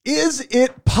Is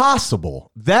it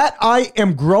possible that I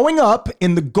am growing up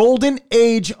in the golden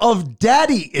age of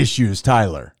daddy issues,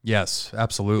 Tyler? Yes,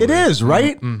 absolutely. It is,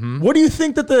 right? Mm-hmm. What do you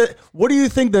think that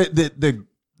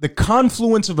the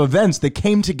confluence of events that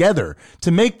came together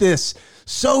to make this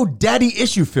so daddy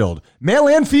issue filled, male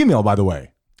and female, by the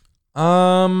way?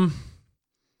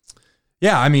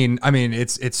 Yeah, I mean,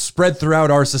 it's spread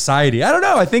throughout our society. I don't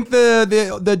know. I think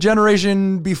the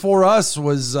generation before us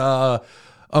was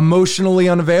emotionally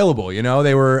unavailable. You know,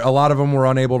 a lot of them were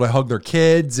unable to hug their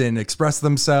kids and express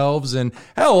themselves, and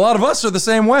hell, a lot of us are the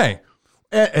same way.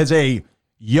 As a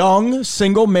young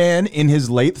single man in his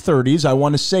late 30s, I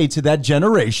want to say to that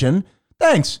generation,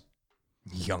 thanks.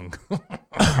 Young.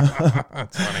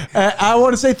 That's funny. I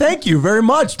want to say thank you very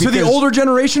much. To the older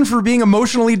generation for being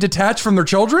emotionally detached from their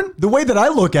children? The way that I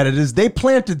look at it is they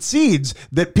planted seeds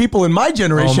that people in my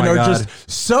generation are just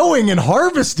sowing and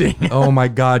harvesting. Oh my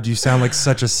God, you sound like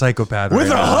such a psychopath. With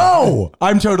a hoe!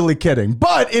 I'm totally kidding.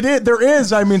 But there is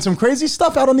some crazy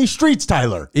stuff out on these streets,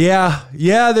 Tyler. Yeah,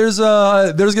 there's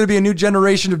going to be a new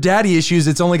generation of daddy issues.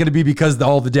 It's only going to be because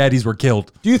all the daddies were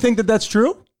killed. Do you think that that's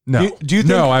true? No. Do you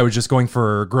think? No, I was just going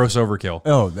for gross overkill.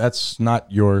 Oh, that's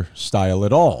not your style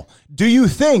at all. Do you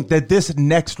think that this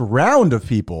next round of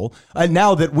people,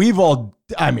 now that we've all,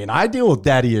 I deal with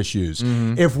daddy issues.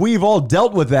 Mm-hmm. If we've all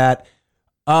dealt with that,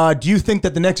 do you think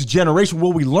that the next generation,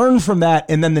 will we learn from that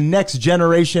and then the next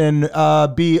generation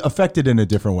be affected in a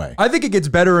different way? I think it gets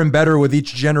better and better with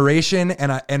each generation.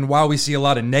 And while we see a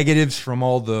lot of negatives from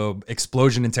all the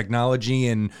explosion in technology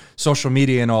and social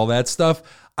media and all that stuff,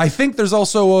 I think there's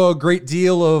also a great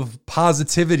deal of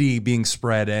positivity being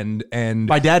spread and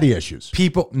by daddy issues.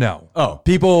 People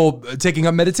taking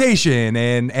up meditation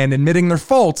and admitting their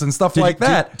faults and stuff like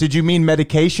that. Did you mean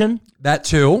medication? That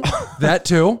too. That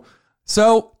too.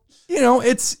 So,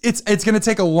 it's going to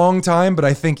take a long time, but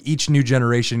I think each new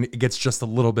generation gets just a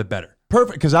little bit better.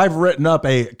 Perfect, because I've written up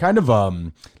a kind of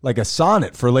like a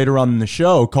sonnet for later on in the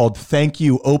show called "Thank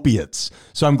You Opiates."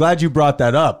 So I'm glad you brought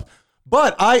that up.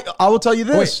 But I will tell you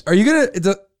this. Wait, are you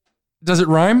gonna? Does it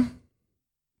rhyme?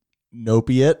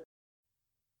 Nopiate.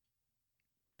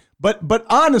 But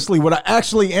honestly, what I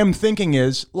actually am thinking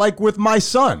is, like with my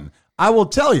son, I will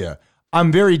tell you,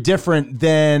 I'm very different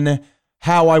than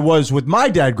how I was with my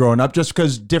dad growing up, just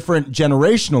because different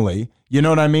generationally, you know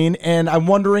what I mean? And I'm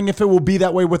wondering if it will be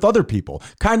that way with other people.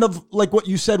 Kind of like what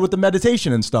you said with the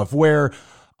meditation and stuff, where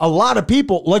a lot of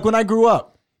people, like when I grew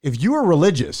up, if you were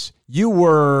religious, you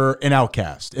were an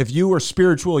outcast. If you were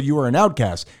spiritual, you were an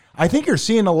outcast. I think you're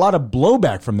seeing a lot of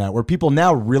blowback from that, where people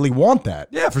now really want that.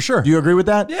 Yeah, for sure. Do you agree with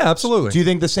that? Yeah, absolutely. Do you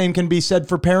think the same can be said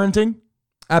for parenting?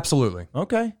 Absolutely.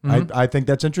 Okay. Mm-hmm. I think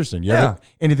that's interesting. You have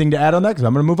anything to add on that? Because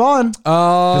I'm going to move on.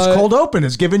 This cold open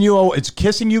is giving you it's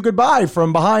kissing you goodbye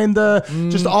from behind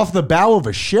just off the bow of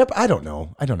a ship. I don't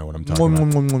know what I'm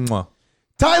talking about.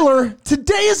 Tyler,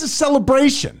 today is a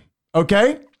celebration.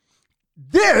 Okay.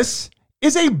 This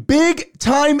is a big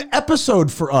time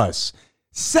episode for us.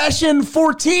 Session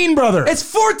 14, brother. It's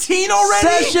 14 already?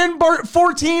 Session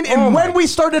 14. And when we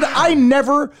started, I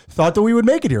never thought that we would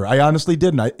make it here. I honestly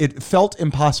didn't. It felt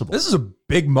impossible. This is a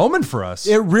big moment for us.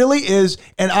 It really is.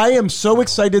 And I am so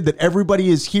excited that everybody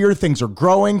is here. Things are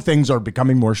growing. Things are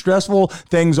becoming more stressful.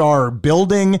 Things are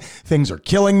building. Things are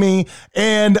killing me.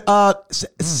 And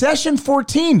Session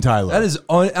 14, Tyler.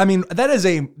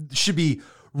 Should be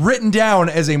written down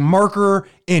as a marker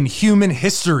in human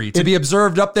history to be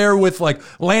observed up there with like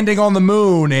landing on the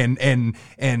moon and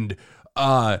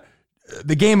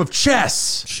the game of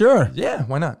chess. Sure. Yeah,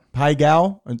 why not? Pai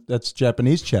Gao, that's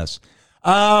Japanese chess.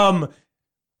 I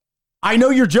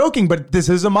know you're joking, but this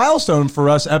is a milestone for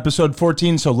us, episode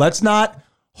 14. So let's not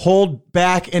hold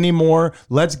back anymore.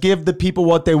 Let's give the people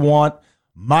what they want.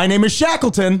 My name is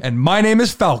Shackleton. And my name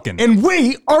is Falcon. And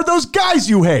we are those guys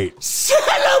you hate. Celebration!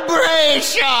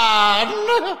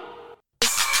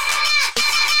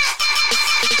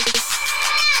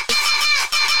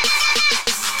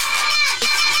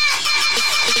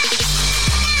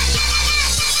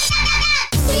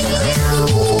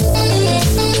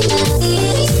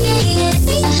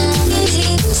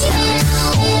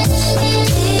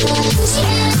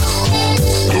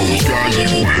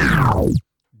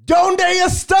 Donde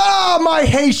está, my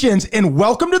Haitians? And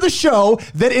welcome to the show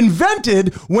that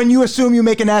invented when you assume you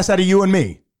make an ass out of you and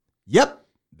me. Yep,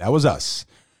 that was us.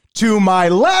 To my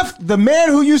left, the man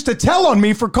who used to tell on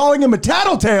me for calling him a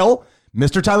tattletale,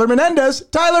 Mr. Tyler Menendez.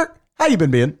 Tyler, how you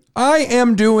been being? I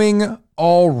am doing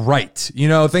all right. You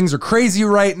know, things are crazy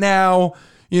right now.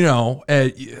 You know,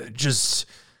 just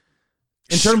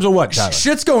In terms of what, Tyler?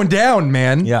 Shit's going down,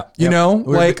 man. Yeah. You know,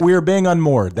 we are being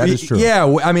unmoored. That is true.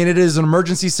 Yeah. I mean, it is an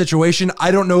emergency situation.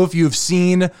 I don't know if you've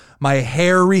seen my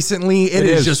hair recently. It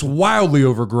is just wildly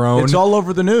overgrown. It's all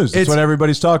over the news. It's what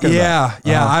everybody's talking about.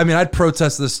 Yeah. I mean, I'd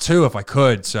protest this too if I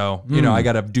could. So, you know, I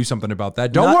got to do something about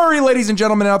that. Don't worry, ladies and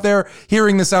gentlemen out there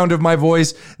hearing the sound of my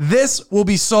voice. This will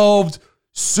be solved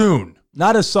soon.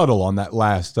 Not as subtle on that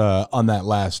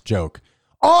last joke.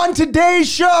 On today's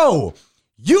show,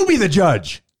 you be the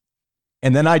judge.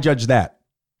 And then I judge that.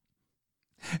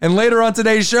 And later on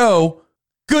today's show,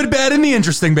 good, bad, and the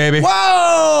interesting, baby.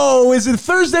 Whoa! Is it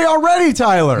Thursday already,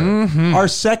 Tyler? Mm-hmm. Our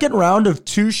second round of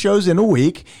 2 shows in a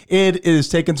week. It is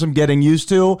taking some getting used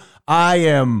to.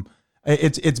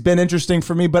 It's been interesting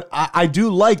for me, but I do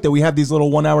like that we have these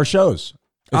little 1-hour shows.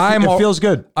 It feels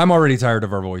good. I'm already tired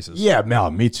of our voices. Yeah,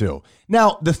 no, me too.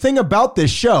 Now, the thing about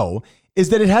this show is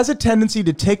that it has a tendency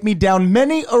to take me down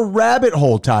many a rabbit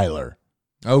hole, Tyler.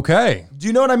 Okay. Do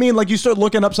you know what I mean? Like you start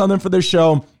looking up something for this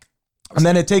show, and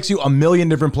then it takes you a million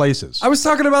different places. I was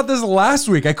talking about this last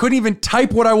week. I couldn't even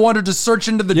type what I wanted to search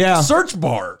into the search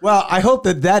bar. Well, I hope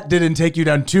that didn't take you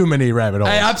down too many rabbit holes.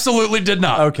 I absolutely did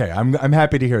not. Okay, I'm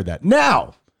happy to hear that.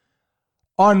 Now,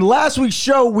 on last week's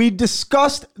show, we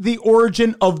discussed the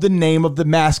origin of the name of the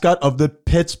mascot of the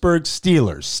Pittsburgh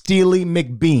Steelers, Steely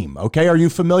McBeam. Okay, are you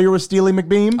familiar with Steely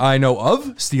McBeam? I know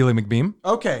of Steely McBeam.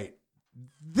 Okay,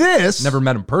 this... Never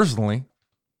met him personally.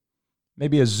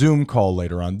 Maybe a Zoom call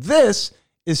later on. This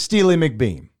is Steely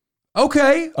McBeam.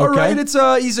 Okay, all right.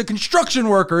 He's a construction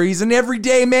worker. He's an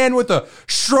everyday man with a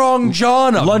strong jaw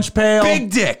and a lunch pail, big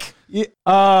dick.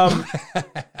 Now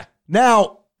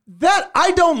that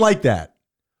I don't like that.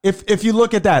 If you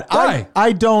look at that,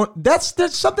 I don't.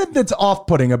 There's something that's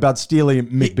off-putting about Steely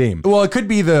McBeam. Well, it could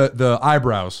be the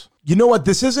eyebrows. You know what?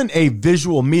 This isn't a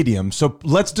visual medium, so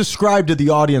let's describe to the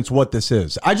audience what this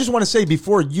is. I just want to say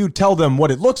before you tell them what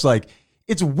it looks like,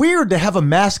 it's weird to have a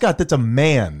mascot that's a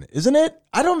man, isn't it?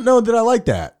 I don't know that I like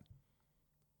that.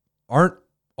 Aren't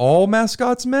all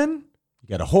mascots men? You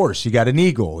got a horse, you got an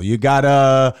eagle, you got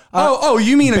a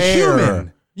you mean bear. A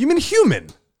human? You mean human?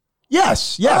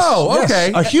 Yes. Oh,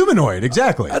 okay. A humanoid,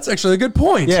 exactly. That's actually a good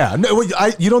point. Yeah. No,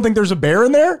 you don't think there's a bear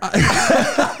in there?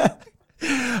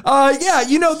 Yeah.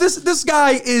 You know, this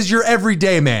guy is your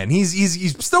everyday man.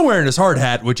 He's still wearing his hard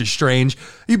hat, which is strange,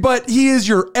 but he is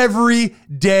your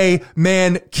everyday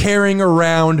man carrying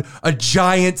around a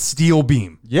giant steel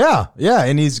beam. Yeah.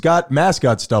 And he's got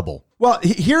mascot stubble. Well,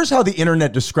 here's how the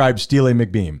internet describes Steely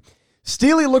McBeam.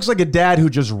 Steely looks like a dad who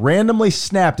just randomly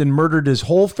snapped and murdered his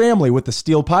whole family with a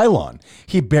steel pylon.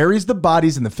 He buries the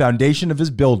bodies in the foundation of his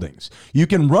buildings. You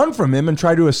can run from him and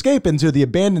try to escape into the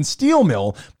abandoned steel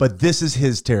mill, but this is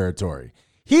his territory.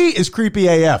 He is creepy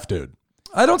AF, dude.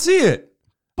 I don't see it.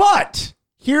 But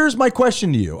here's my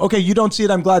question to you. Okay, you don't see it.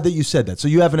 I'm glad that you said that. So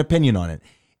you have an opinion on it.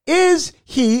 Is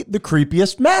he the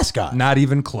creepiest mascot? Not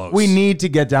even close. We need to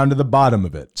get down to the bottom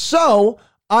of it. So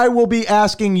I will be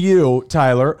asking you,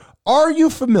 Tyler, are you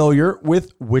familiar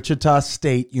with Wichita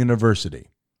State University?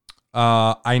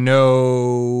 I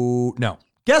know. No.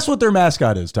 Guess what their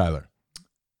mascot is, Tyler?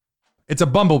 It's a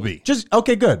bumblebee.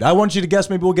 Okay, good. I want you to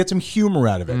guess. Maybe we'll get some humor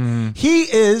out of it.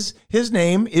 His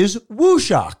name is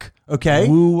Wooshock. Okay.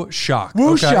 Wooshock.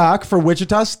 Wooshock for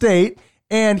Wichita State.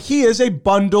 And he is a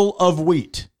bundle of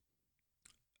wheat.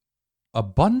 A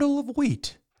bundle of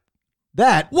wheat.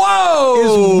 That Whoa!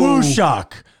 is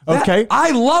Wooshock. Okay.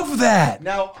 I love that.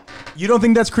 Now, you don't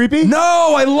think that's creepy?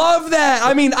 No, I love that.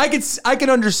 I mean, I can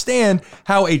understand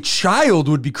how a child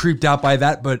would be creeped out by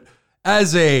that, but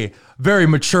as a very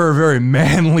mature, very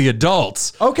manly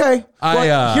adult. Okay.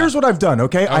 Here's what I've done,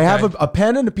 okay? I have a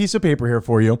pen and a piece of paper here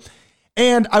for you.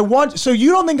 And so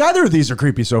you don't think either of these are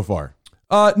creepy so far?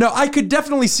 No, I could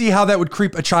definitely see how that would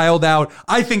creep a child out.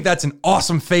 I think that's an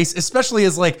awesome face, especially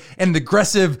as like an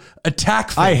aggressive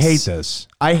attack face.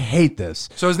 I hate this.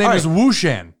 So his name is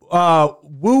Wooshan.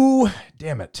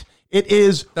 Damn it. It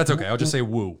is. That's okay. I'll just say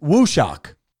Woo.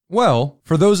 Wooshock. Well,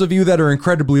 for those of you that are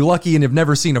incredibly lucky and have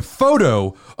never seen a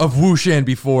photo of Wooshan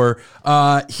before,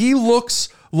 he looks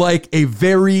like a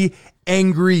very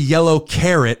angry yellow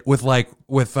carrot with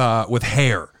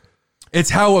hair. It's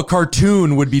how a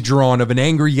cartoon would be drawn of an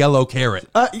angry yellow carrot.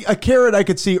 A carrot I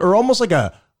could see, or almost like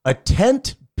a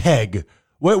tent peg.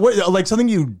 Like something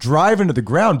you drive into the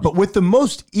ground, but with the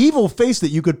most evil face that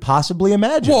you could possibly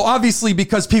imagine. Well, obviously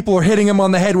because people are hitting him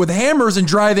on the head with hammers and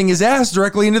driving his ass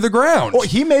directly into the ground. Well,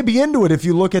 he may be into it if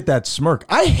you look at that smirk.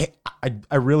 I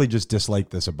really just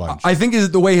dislike this a bunch. I think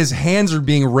the way his hands are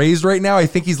being raised right now, I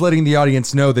think he's letting the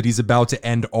audience know that he's about to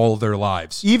end all of their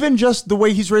lives. Even just the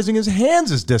way he's raising his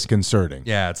hands is disconcerting.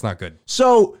 Yeah, it's not good.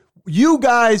 So You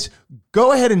guys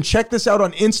go ahead and check this out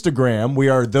on Instagram. We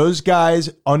are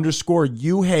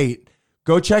 @thoseguys_you_hate.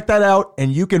 Go check that out,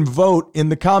 and you can vote in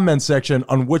the comments section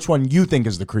on which one you think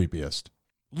is the creepiest.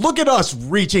 Look at us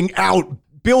reaching out,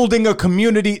 building a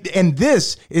community, and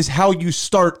this is how you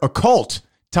start a cult,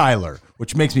 Tyler,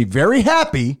 which makes me very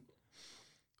happy,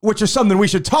 which is something we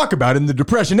should talk about in the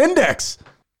Depression Index.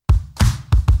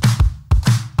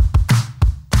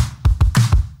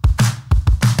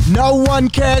 No one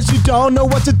cares, you don't know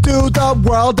what to do. The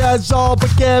world has all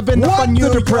but given up on you.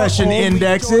 What the Depression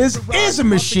Index is a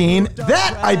machine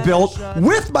that I built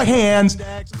with my hands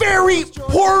very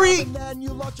poorly,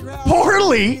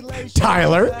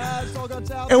 Tyler.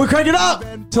 And we crank it up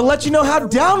to let you know how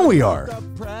down we are.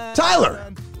 Tyler,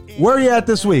 where are you at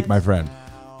this week, my friend?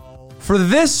 For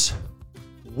this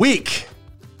week,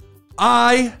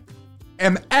 I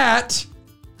am at,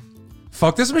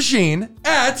 fuck this machine,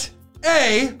 at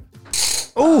a...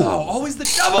 Ooh. Oh, always the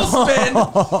double spin.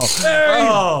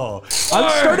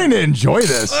 I'm starting to enjoy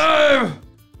this.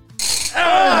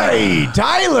 Hey,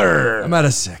 Tyler. I'm at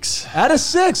a 6. At a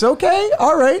 6, okay,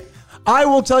 all right. I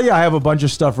will tell you, I have a bunch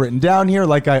of stuff written down here,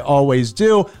 like I always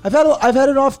do. I've had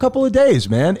an off couple of days,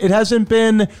 man. It hasn't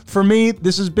been, for me,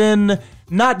 this has been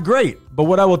not great. But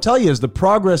what I will tell you is the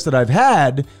progress that I've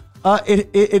had.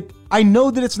 I know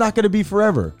that it's not going to be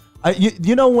forever.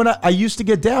 You know, when I used to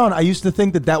get down, I used to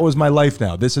think that was my life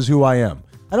now. This is who I am.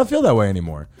 I don't feel that way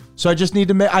anymore. So I just need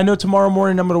to I know tomorrow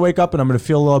morning I'm going to wake up and I'm going to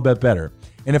feel a little bit better.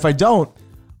 And if I don't,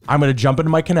 I'm going to jump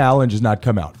into my canal and just not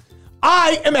come out.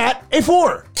 I am at a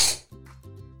 4.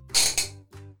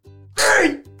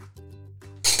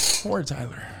 4,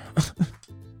 Tyler.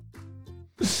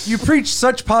 You preach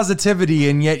such positivity,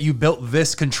 and yet you built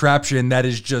this contraption that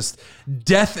is just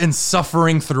death and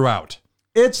suffering throughout.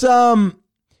 It's all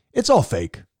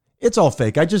fake. It's all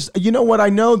fake. You know what? I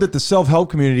know that the self-help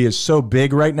community is so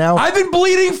big right now. I've been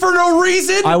bleeding for no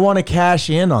reason. I want to cash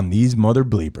in on these mother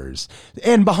bleepers.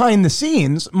 And behind the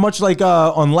scenes, much like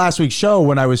on last week's show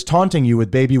when I was taunting you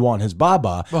with Baby Want His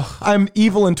Baba, I'm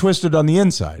evil and twisted on the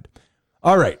inside.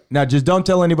 All right. Now, just don't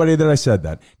tell anybody that I said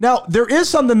that. Now, there is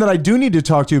something that I do need to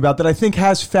talk to you about that I think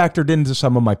has factored into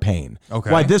some of my pain.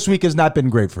 Okay. Why this week has not been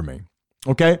great for me.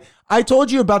 Okay. I told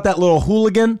you about that little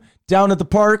hooligan down at the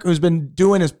park who's been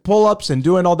doing his pull-ups and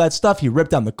doing all that stuff. He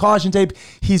ripped down the caution tape.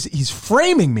 He's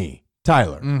framing me,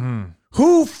 Tyler. Mm-hmm.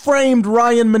 Who framed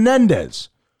Ryan Menendez?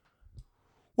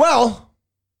 Well,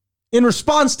 in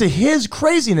response to his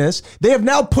craziness, they have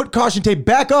now put caution tape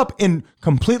back up and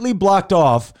completely blocked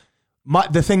off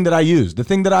the thing that I use, the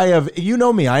thing that I have. You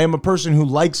know me, I am a person who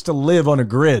likes to live on a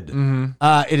grid.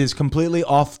 Mm-hmm. It is completely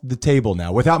off the table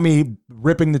now without me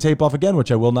ripping the tape off again,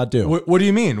 which I will not do. What do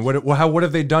you mean? What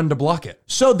have they done to block it?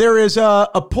 So there is a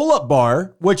pull-up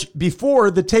bar, which before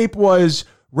the tape was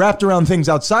wrapped around things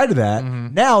outside of that.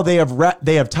 Mm-hmm. Now they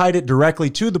have tied it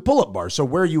directly to the pull-up bar. So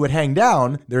where you would hang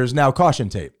down, there is now caution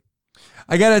tape.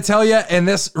 I gotta tell you, and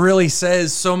this really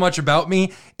says so much about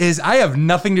me, is I have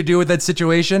nothing to do with that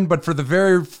situation, but for the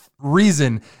very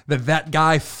reason that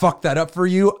guy fucked that up for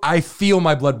you, I feel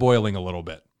my blood boiling a little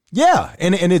bit. Yeah,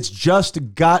 and it's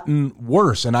just gotten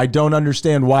worse, and I don't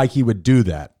understand why he would do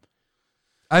that.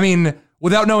 I mean,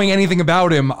 without knowing anything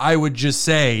about him, I would just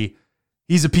say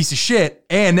he's a piece of shit,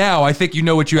 and now I think you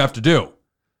know what you have to do. You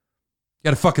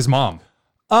gotta fuck his mom.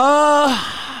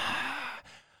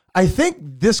 I think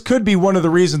this could be one of the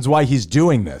reasons why he's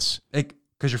doing this.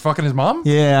 Because you're fucking his mom?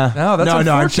 Yeah. No,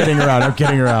 I'm kidding around. I'm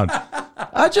kidding around.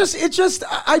 I'm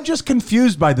just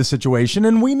confused by the situation,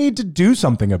 and we need to do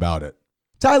something about it.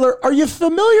 Tyler, are you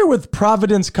familiar with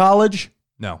Providence College?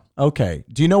 No. Okay.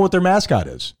 Do you know what their mascot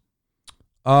is?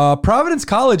 Providence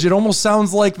College. It almost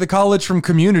sounds like the college from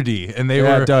Community, and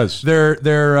it does. They're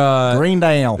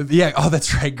Greendale. Yeah. Oh,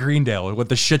 that's right, Greendale with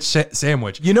the shit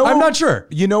sandwich. I'm not sure.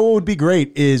 You know what would be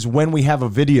great is when we have a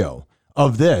video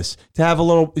of this to have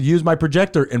use my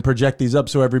projector and project these up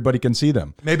so everybody can see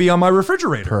them. Maybe on my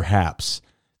refrigerator. Perhaps.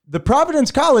 The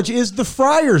Providence College is the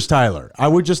Friars, Tyler. I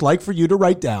would just like for you to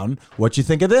write down what you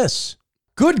think of this.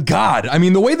 Good God. I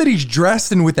mean, the way that he's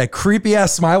dressed and with that creepy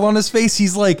ass smile on his face,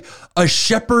 he's like a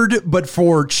shepherd, but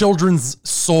for children's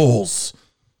souls.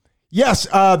 Yes,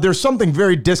 there's something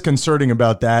very disconcerting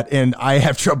about that, and I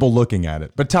have trouble looking at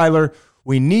it. But Tyler,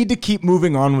 we need to keep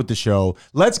moving on with the show.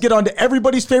 Let's get on to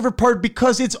everybody's favorite part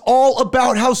because it's all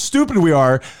about how stupid we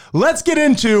are. Let's get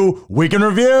into Week in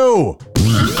Review.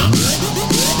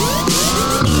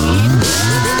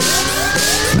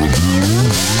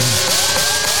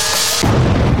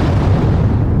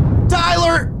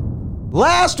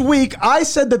 Last week, I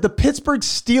said that the Pittsburgh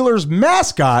Steelers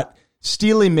mascot,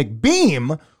 Steely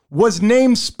McBeam, was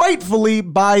named spitefully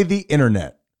by the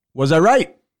internet. Was I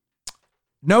right?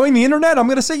 Knowing the internet, I'm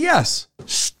going to say yes.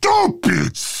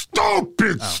 Stupid!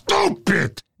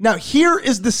 Now, here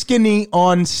is the skinny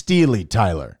on Steely,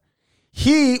 Tyler.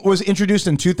 He was introduced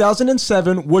in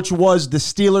 2007, which was the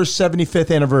Steelers'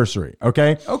 75th anniversary,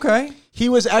 okay? Okay. He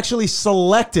was actually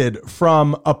selected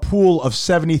from a pool of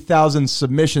 70,000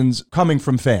 submissions coming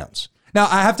from fans. Now,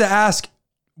 I have to ask,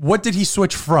 what did he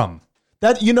switch from?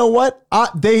 That, you know what?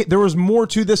 There was more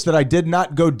to this that I did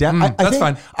not go down. That's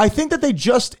fine. I think that they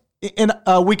just, in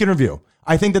a week in review,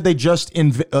 I think that they just,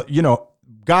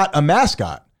 got a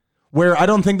mascot where I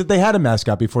don't think that they had a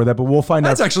mascot before that, but we'll find out.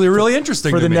 That's actually really interesting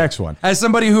for to the me. next one. As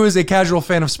somebody who is a casual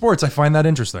fan of sports, I find that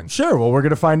interesting. Sure. Well, we're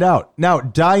going to find out. Now,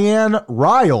 Diane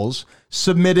Riles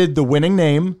submitted the winning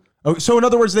name. Oh, so in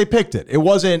other words, they picked it. It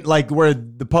wasn't like where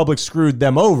the public screwed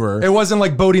them over. It wasn't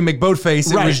like Bodie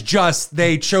McBoatface. Right. It was just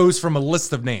they chose from a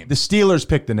list of names. The Steelers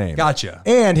picked the name. Gotcha.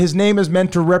 And his name is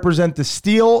meant to represent the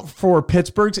steel for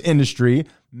Pittsburgh's industry,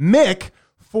 Mick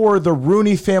for the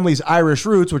Rooney family's Irish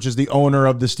roots, which is the owner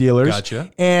of the Steelers. Gotcha.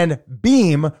 And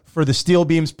Beam for the steel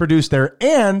beams produced there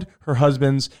and her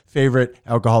husband's favorite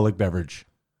alcoholic beverage.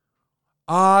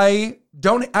 I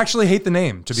don't actually hate the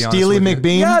name, to be honest Steely with you.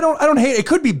 McBeam? Yeah, I don't hate it. It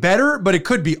could be better, but it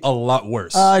could be a lot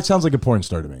worse. It sounds like a porn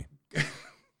star to me.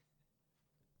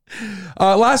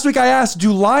 Last week I asked,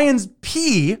 do lions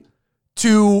pee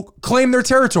to claim their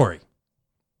territory?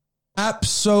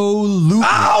 Absolutely.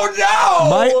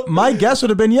 Oh no! My guess would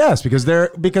have been yes because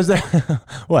they're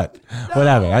what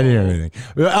happened? I didn't hear anything.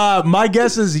 My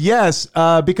guess is yes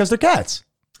because they're cats.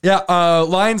 Yeah,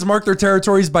 lions mark their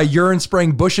territories by urine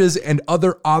spraying bushes and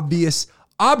other obvious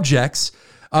objects.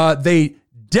 They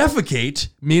defecate,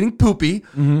 meaning poopy,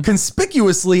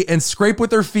 conspicuously and scrape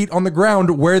with their feet on the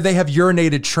ground where they have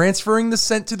urinated, transferring the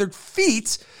scent to their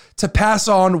feet to pass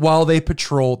on while they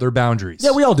patrol their boundaries.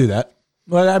 Yeah, we all do that.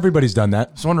 Well, everybody's done that.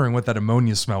 I was wondering what that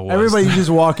ammonia smell was. Everybody just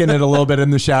walk in it a little bit in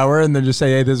the shower and then just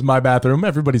say, hey, this is my bathroom.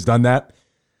 Everybody's done that.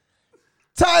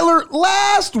 Tyler,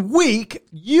 last week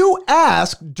you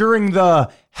asked during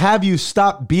the have you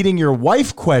stopped beating your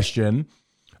wife question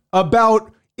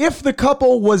about if the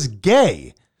couple was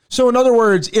gay. So in other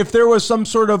words, if there was some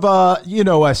sort of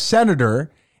a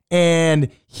senator and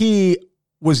he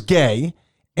was gay.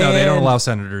 No, they don't allow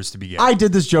senators to be gay. I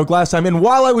did this joke last time. And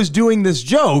while I was doing this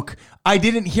joke, I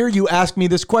didn't hear you ask me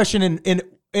this question and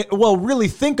really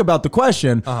think about the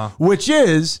question, which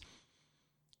is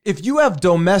if you have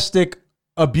domestic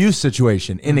abuse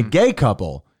situation in a gay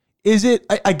couple, is it,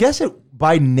 I guess it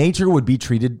by nature would be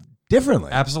treated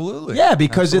differently. Absolutely. Yeah,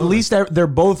 because at least they're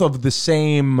both of the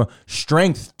same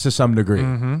strength to some degree.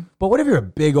 But what if you're a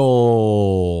big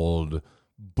old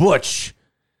butch?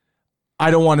 I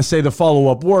don't want to say the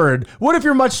follow-up word. What if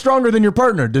you're much stronger than your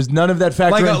partner? Does none of that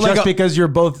factor in just because you're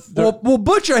both... Well,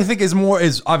 butch, I think,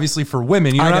 is obviously for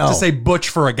women. You don't have to say butch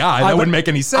for a guy. That wouldn't make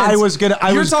any sense.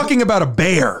 You're talking about a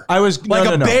bear. A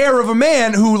bear of a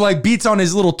man who beats on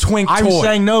his little twink toy. I'm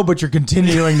saying no, but you're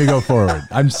continuing to go forward.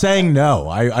 I'm saying no.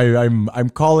 I'm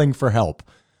calling for help.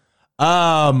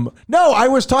 No, I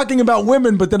was talking about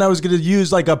women, but then I was going to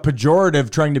use a pejorative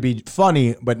trying to be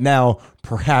funny, but now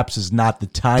perhaps is not the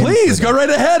time. Please go right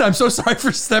ahead. I'm so sorry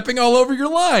for stepping all over your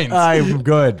lines. I'm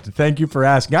good. Thank you for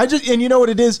asking. And you know what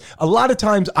it is? A lot of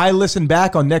times I listen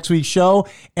back on next week's show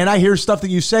and I hear stuff that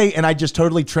you say and I just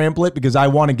totally trample it because I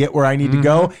want to get where I need to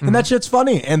go. And that shit's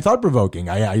funny and thought provoking.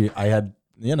 I had,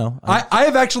 I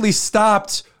have actually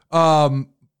stopped, trying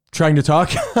to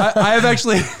talk.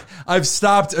 I've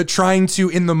stopped trying to,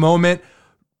 in the moment,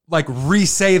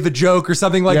 re-say the joke or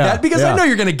something like that because I know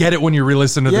you're going to get it when you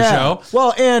re-listen to the show.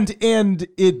 Well, and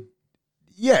it,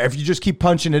 if you just keep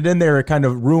punching it in there, it kind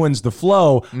of ruins the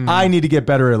flow. I need to get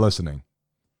better at listening.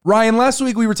 Ryan, last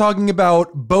week we were talking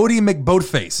about Bodie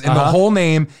McBoatface, and the whole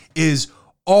name is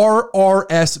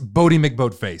RRS Bodie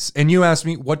McBoatface. And you asked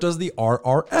me, what does the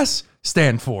RRS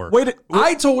stand for? Wait.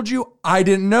 I told you I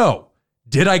didn't know.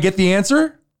 Did I get the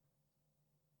answer?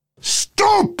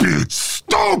 Stupid!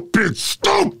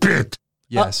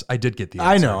 Yes, I did get the answer.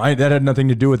 I know. That had nothing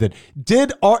to do with it.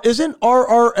 Isn't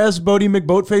RRS Bodie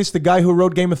McBoatface the guy who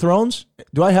wrote Game of Thrones?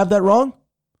 Do I have that wrong?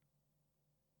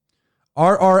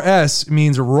 RRS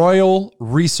means Royal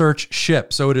Research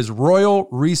Ship. So it is Royal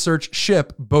Research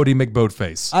Ship Bodie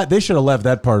McBoatface. They should have left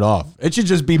that part off. It should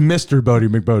just be Mr. Bodie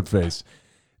McBoatface.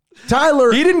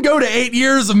 Tyler. He didn't go to 8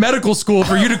 years of medical school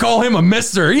for you to call him a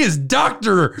mister. He is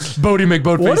Dr. Bodie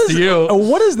McBoatface to you.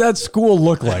 What does that school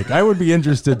look like? I would be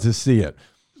interested to see it.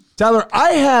 Tyler,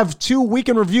 I have 2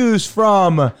 weekend reviews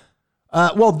from,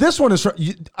 this one is from,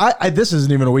 this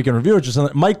isn't even a weekend review. It's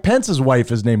just Mike Pence's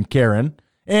wife is named Karen.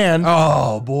 And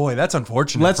Oh boy, that's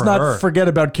unfortunate. let's for not her. forget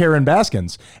about Karen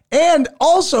Baskins. And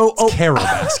also, Carol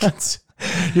Baskins.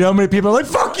 you know how many people are like,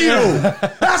 fuck you.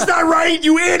 That's not right,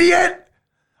 you idiot.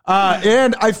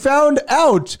 And I found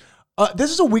out,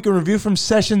 this is a week in review from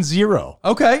Session Zero.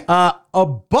 Okay. A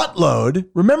buttload.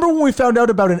 Remember when we found out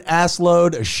about an ass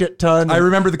load, a shit ton? I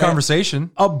remember the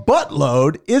conversation. A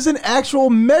buttload is an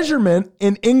actual measurement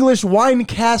in English wine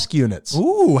cask units.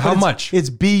 Ooh, how But it's- much? It's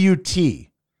BUT.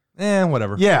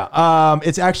 Whatever. Yeah,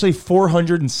 it's actually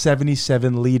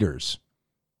 477 liters.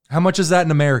 How much is that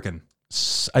in American?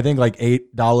 I think like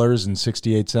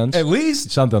 $8.68. At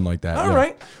least. Something like that. All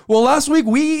right. Well, last week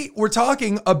we were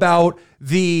talking about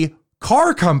the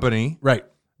car company Right.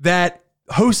 that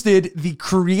hosted the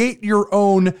Create Your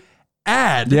Own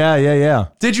ad. Yeah.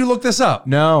 Did you look this up?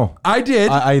 No. I did.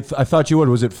 I thought you would.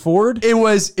 Was it Ford? It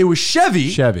was Chevy.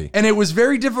 Chevy. And it was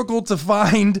very difficult to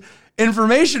find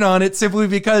information on it simply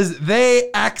because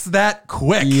they axed that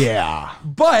quick. Yeah.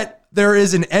 But there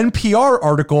is an NPR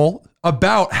article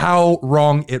about how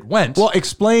wrong it went. Well,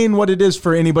 explain what it is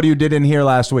for anybody who didn't hear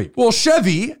last week. Well,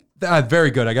 Chevy,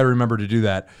 very good. I got to remember to do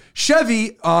that.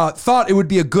 Chevy thought it would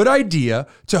be a good idea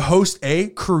to host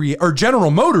or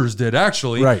General Motors did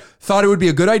actually. Right. Thought it would be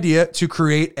a good idea to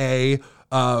create a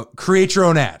create your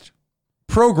own ad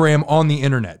program on the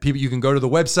internet. People, you can go to the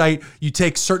website. You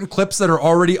take certain clips that are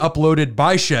already uploaded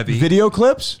by Chevy. Video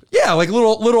clips? Yeah, like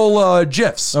little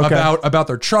gifs Okay. about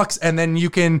their trucks, and then you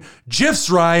can gifs,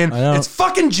 Ryan. don't- It's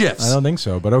fucking gifs. I don't think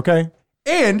so, but okay.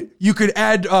 And you could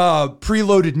add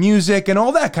preloaded music and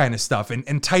all that kind of stuff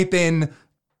and type in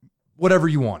whatever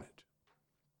you wanted.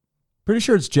 Pretty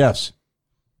sure it's Jeff's.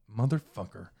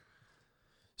 Motherfucker.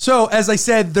 So, as I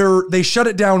said, they shut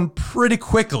it down pretty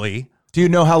quickly. Do you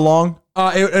know how long?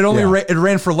 It only Yeah. it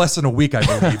ran for less than a week, I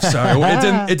believe. So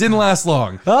it didn't last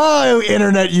long. Oh,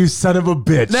 internet, you son of a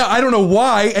bitch. Now, I don't know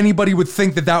why anybody would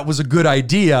think that was a good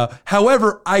idea.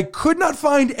 However, I could not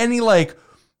find any like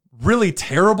really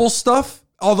terrible stuff,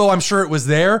 although I'm sure it was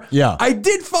there. Yeah. I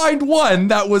did find one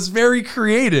that was very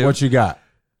creative. What you got?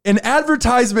 An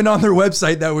advertisement on their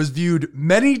website that was viewed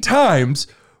many times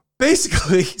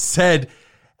basically said,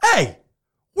 hey,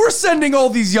 we're sending all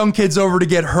these young kids over to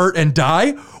get hurt and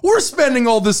die. We're spending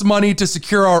all this money to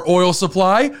secure our oil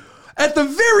supply. At the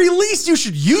very least, you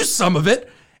should use some of it.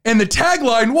 And the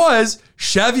tagline was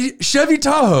Chevy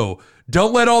Tahoe.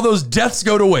 Don't let all those deaths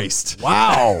go to waste.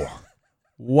 Wow.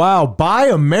 Wow. Buy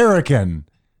American.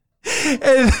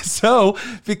 And so,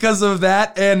 because of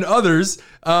that and others,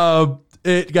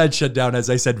 it got shut down,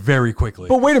 as I said, very quickly.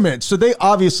 But wait a minute. So they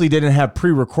obviously didn't have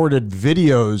pre-recorded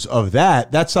videos of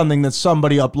that. That's something that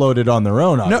somebody uploaded on their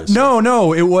own, obviously.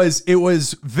 No. It was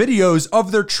videos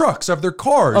of their trucks, of their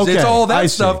cars. Okay, It's all that I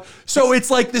stuff. So it's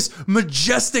like this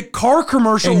majestic car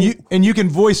commercial. And you can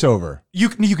voice over. You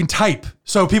can type,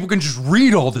 so people can just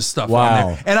read all this stuff on Wow.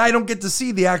 there. And I don't get to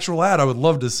see the actual ad. I would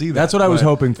love to see that. That's what I was but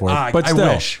hoping for. But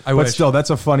still, I wish. still, that's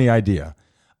a funny idea.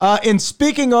 And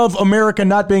speaking of America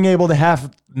not being able to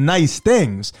have nice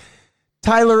things,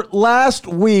 Tyler, last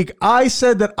week I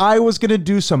said that I was going to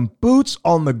do some boots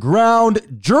on the ground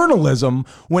journalism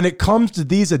when it comes to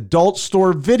these adult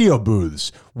store video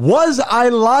booths. Was I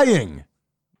lying?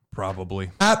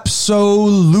 Probably.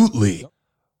 Absolutely.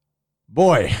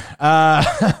 Boy,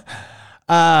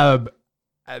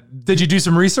 Did you do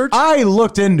some research? I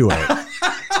looked into it.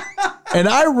 And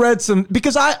I read some,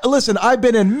 because I've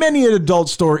been in many an adult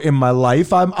store in my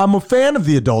life. I'm a fan of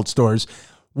the adult stores.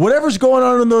 Whatever's going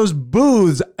on in those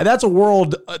booths, that's a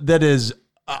world that is,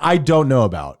 I don't know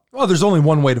about. Well, there's only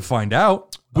one way to find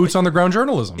out. Boots on the ground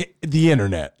journalism. The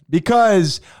internet.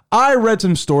 Because I read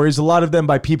some stories, a lot of them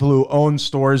by people who own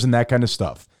stores and that kind of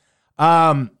stuff.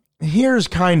 Here's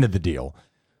kind of the deal.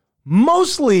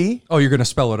 Mostly, Oh, you're going to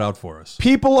spell it out for us.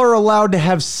 people are allowed to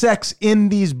have sex in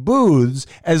these booths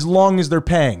as long as they're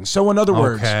paying. So in other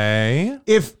words, Okay.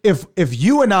 if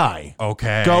you and I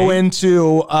Okay. go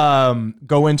into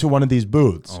one of these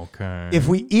booths, Okay. if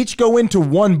we each go into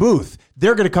one booth,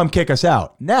 they're going to come kick us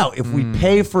out. Now, if we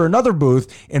pay for another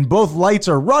booth and both lights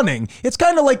are running, it's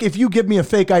kind of like if you give me a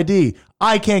fake ID,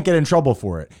 I can't get in trouble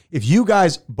for it. If you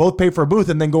guys both pay for a booth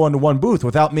and then go into one booth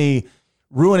without me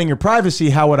ruining your privacy,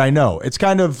 how would I know? It's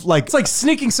kind of like It's like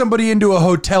sneaking somebody into a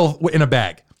hotel in a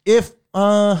bag. if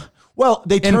well,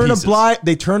 they turn pieces.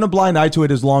 a blind eye to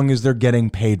it as long as they're getting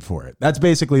paid for it. That's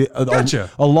basically Gotcha.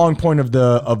 a long point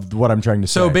of what I'm trying to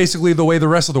say. So basically the way the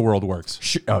rest of the world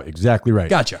works. Oh, exactly right.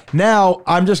 Gotcha. Now,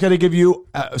 I'm just going to give you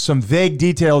some vague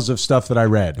details of stuff that I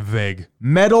read. Vague.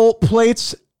 Metal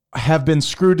plates have been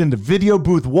screwed into video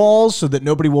booth walls so that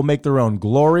nobody will make their own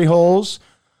glory holes.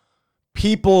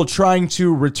 people trying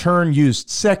to return used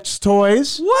sex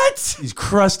toys. What? These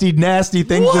crusty, nasty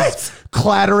things just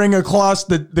clattering across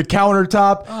the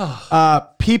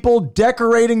countertop. People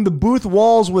decorating the booth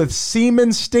walls with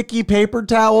semen sticky paper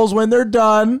towels when they're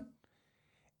done.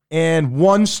 And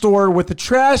one store with a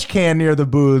trash can near the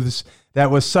booths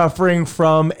that was suffering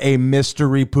from a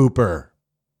mystery pooper.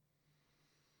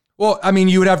 Well, I mean,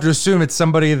 you would have to assume it's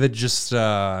somebody that just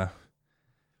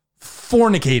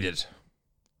fornicated.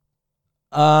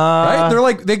 Right? They're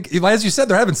like, as you said,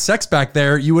 they're having sex back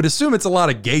there. You would assume it's a lot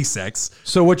of gay sex.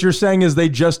 So what you're saying is they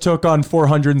just took on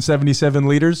 477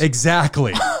 liters?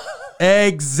 Exactly.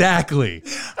 Exactly.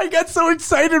 I got so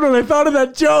excited when I thought of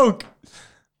that joke.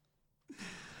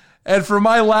 And for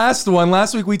my last one,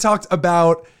 last week we talked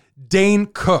about Dane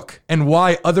Cook and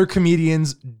why other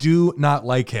comedians do not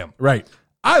like him. Right.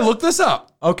 I looked this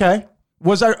up. Okay.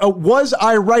 Was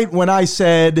I right when I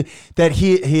said that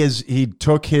he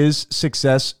took his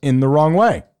success in the wrong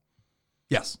way?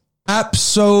 Yes.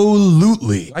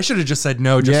 Absolutely. I should have just said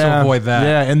no just to avoid that.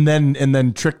 Yeah, and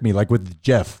then tricked me like with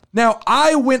Jeff. Now,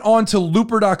 I went on to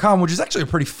looper.com, which is actually a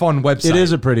pretty fun website. It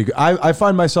is a pretty good. I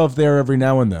find myself there every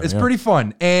now and then. It's pretty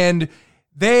fun. And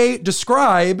they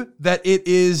describe that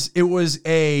it was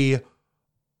a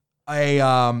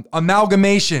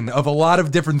amalgamation of a lot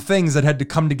of different things that had to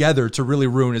come together to really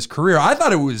ruin his career. I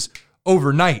thought it was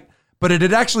overnight, but it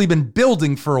had actually been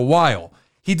building for a while.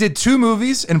 He did 2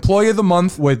 movies, Employee of the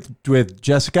Month with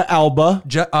Jessica Alba,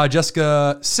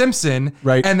 Jessica Simpson,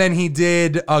 right, and then he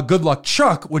did Good Luck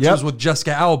Chuck, which was with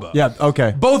Jessica Alba. Yeah,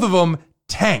 okay. Both of them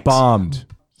tanked, bombed.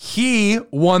 He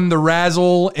won the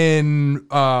Razzle in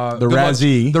the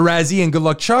Razzie and Good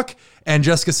Luck Chuck, and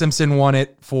Jessica Simpson won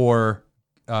it for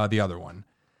the other one.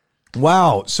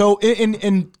 Wow. So,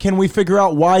 in can we figure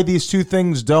out why these two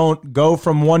things don't go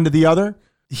from one to the other?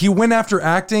 He went after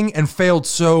acting and failed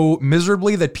so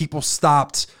miserably that people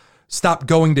stopped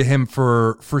going to him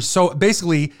for so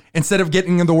basically instead of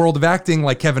getting in the world of acting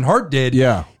like Kevin Hart did,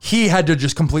 he had to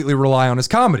just completely rely on his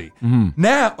comedy.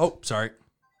 Now,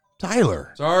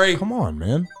 Tyler. Sorry. Come on,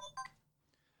 man.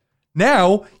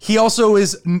 Now, he also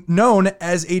is known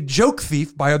as a joke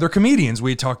thief by other comedians.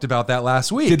 We talked about that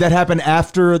last week. Did that happen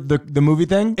after the movie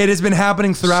thing? It has been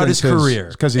happening throughout his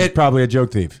career. Because he's probably a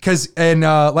joke thief. And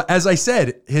as I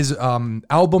said, his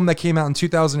album that came out in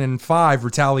 2005,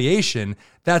 Retaliation,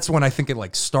 that's when I think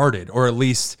it started, or at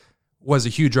least was a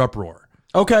huge uproar.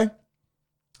 Okay.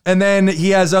 And then he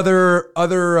has other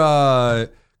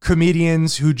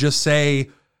comedians who just say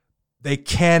they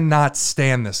cannot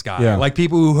stand this guy. Yeah. Like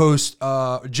people who host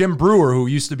Jim Brewer, who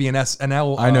used to be an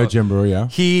SNL. I know Jim Brewer, yeah.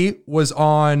 He did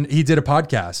a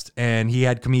podcast and he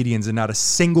had comedians, and not a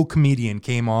single comedian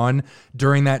came on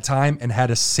during that time and had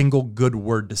a single good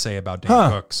word to say about Dane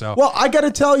Cook. So, well, I got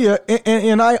to tell you,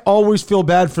 and I always feel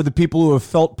bad for the people who have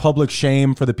felt public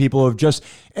shame, for the people who have just,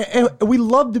 and we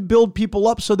love to build people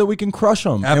up so that we can crush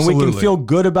them. Absolutely. And we can feel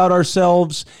good about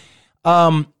ourselves.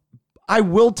 I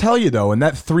will tell you, though, in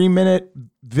that 3-minute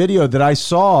video that I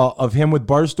saw of him with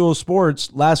Barstool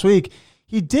Sports last week,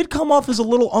 he did come off as a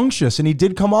little unctuous, and he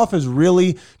did come off as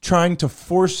really trying to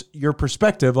force your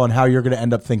perspective on how you're going to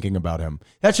end up thinking about him.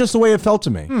 That's just the way it felt to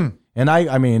me. And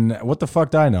I mean, what the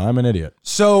fuck do I know? I'm an idiot.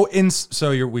 So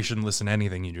we shouldn't listen to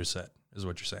anything you just said, is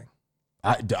what you're saying.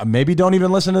 Maybe don't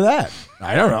even listen to that.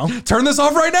 I don't know. Turn this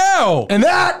off right now. And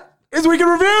that is Week in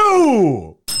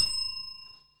Review.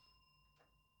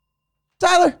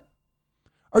 Tyler,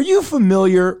 are you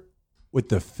familiar with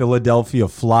the Philadelphia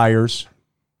Flyers?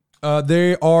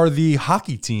 They are the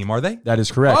hockey team, are they? That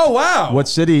is correct. Oh, wow. What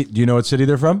city? Do you know what city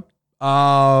they're from?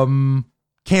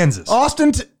 Kansas.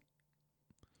 Austin. Do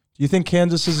you think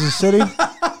Kansas is a city,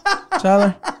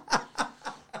 Tyler?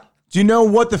 Do you know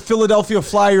what the Philadelphia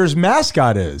Flyers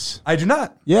mascot is? I do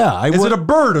not. Yeah. Is it a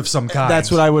bird of some kind? That's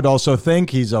what I would also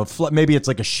think. He's maybe it's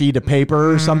like a sheet of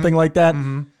paper or something like that.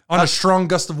 Mm-hmm. On a strong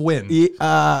gust of wind.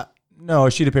 No, a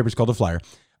sheet of paper is called a flyer.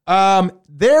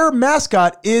 Their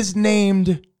mascot is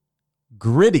named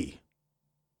Gritty.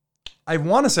 I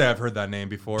want to say I've heard that name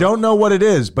before. Don't know what it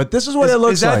is, but this is what it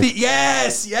looks like.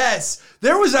 Yes.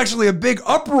 There was actually a big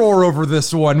uproar over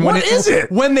this one. What is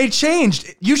it? When they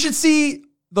changed. You should see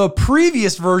the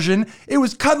previous version. It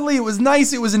was cuddly, it was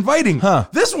nice, it was inviting.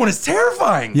 This one is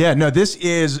terrifying. Yeah, no, this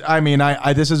is, I mean,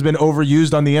 this has been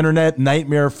overused on the internet.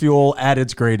 Nightmare fuel at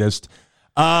its greatest.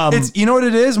 It's, you know what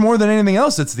it is? More than anything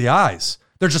else, it's the eyes.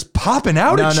 They're just popping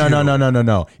out at you.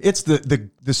 No. It's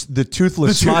the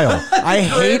toothless smile. I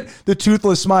hate the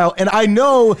toothless smile. And I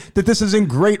know that this isn't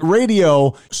great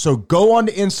radio. So go on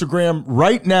to Instagram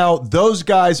right now. Those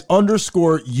guys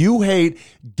 _you hate.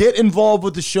 Get involved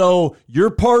with the show.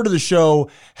 You're part of the show.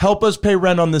 Help us pay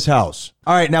rent on this house.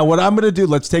 All right. Now what I'm going to do,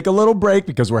 let's take a little break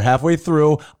because we're halfway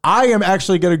through. I am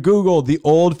actually going to Google the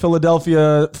old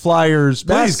Philadelphia Flyers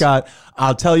mascot.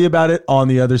 I'll tell you about it on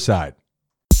the other side.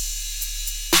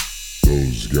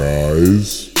 Those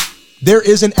guys. There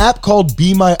is an app called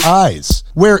Be My Eyes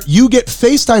where you get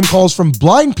FaceTime calls from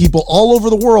blind people all over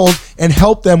the world and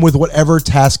help them with whatever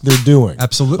task they're doing.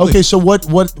 Absolutely. Okay, so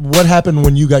what happened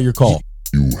when you got your call?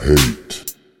 You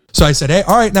hate. So I said, hey,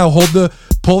 all right, now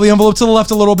pull the envelope to the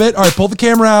left a little bit. All right, pull the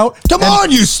camera out. Come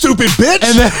on, you stupid bitch!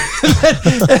 And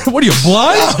then what are you,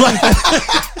 blind?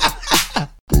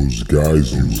 Those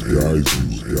guys.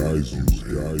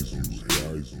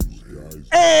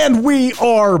 And we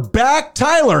are back.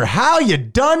 Tyler, how you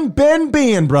done been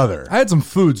being, brother? I had some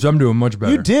food, so I'm doing much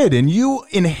better. You did, and you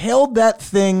inhaled that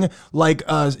thing like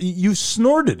you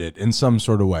snorted it in some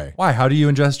sort of way. Why? How do you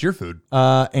ingest your food?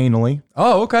 Anally.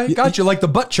 Oh, okay. Got you. Like the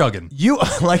butt chugging. You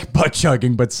like butt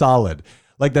chugging, but solid,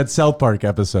 like that South Park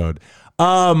episode.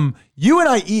 You and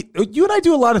I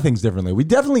do a lot of things differently. We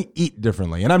definitely eat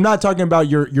differently. And I'm not talking about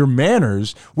your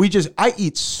manners. I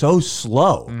eat so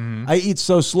slow. I eat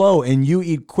so slow and you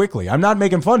eat quickly. I'm not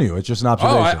making fun of you. It's just an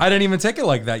observation. I didn't even take it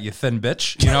like that, you thin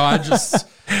bitch. You know, I just...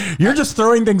 You're just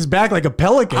throwing things back like a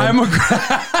pelican.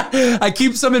 I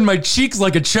keep some in my cheeks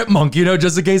like a chipmunk, you know,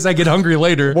 just in case I get hungry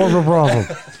later. What's the problem?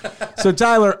 So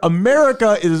Tyler,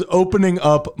 America is opening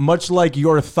up much like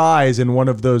your thighs in one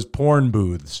of those porn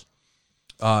booths.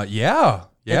 Yeah.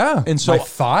 And so my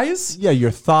thighs? Yeah, your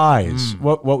thighs.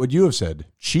 What would you have said?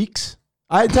 Cheeks?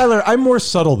 Tyler, I'm more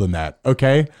subtle than that,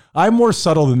 okay? I'm more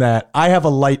subtle than that. I have a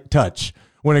light touch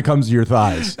when it comes to your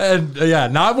thighs. And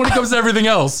not when it comes to everything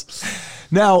else.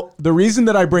 Now, the reason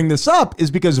that I bring this up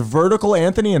is because Vertical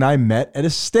Anthony and I met at a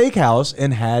steakhouse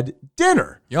and had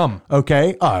dinner. Yum.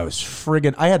 Okay? Oh, I was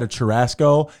friggin', I had a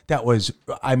churrasco that was,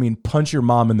 punch your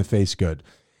mom in the face good.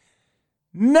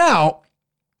 Now,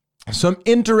 some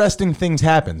interesting things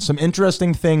happened. Some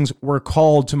interesting things were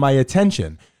called to my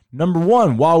attention. Number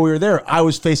one, while we were there, I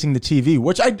was facing the TV,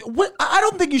 which I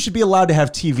don't think you should be allowed to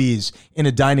have TVs in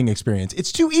a dining experience.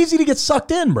 It's too easy to get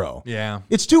sucked in, bro. Yeah.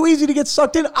 It's too easy to get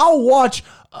sucked in. I'll watch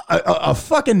a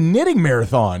fucking knitting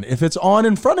marathon if it's on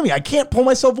in front of me. I can't pull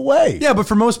myself away. Yeah, but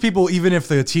for most people, even if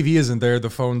the TV isn't there, the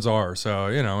phones are. So,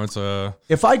 you know, it's a...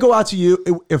 If I go out to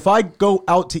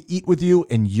eat with you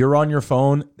and you're on your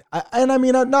phone...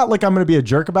 not like I'm going to be a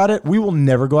jerk about it. We will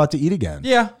never go out to eat again.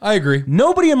 Yeah, I agree.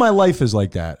 Nobody in my life is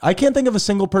like that. I can't think of a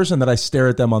single person that I stare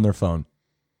at them on their phone.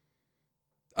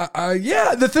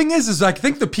 Yeah, the thing is I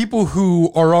think the people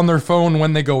who are on their phone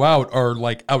when they go out are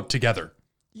like out together.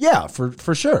 Yeah,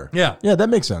 for sure. Yeah. Yeah, that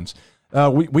makes sense.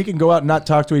 We can go out and not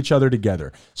talk to each other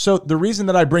together. So the reason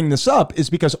that I bring this up is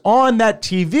because on that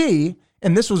TV,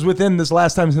 and this was within this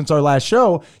last time since our last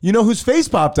show, you know whose face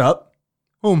popped up?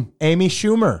 Whom? Amy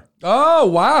Schumer. Oh,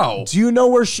 wow. Do you know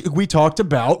where we talked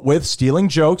about with stealing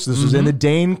jokes? This was in the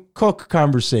Dane Cook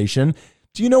conversation.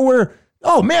 Do you know where...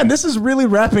 Oh, man, this is really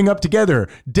wrapping up together.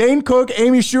 Dane Cook,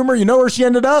 Amy Schumer, you know where she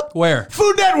ended up? Where?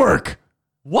 Food Network.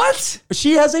 What?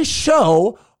 She has a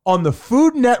show on the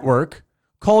Food Network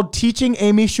called Teaching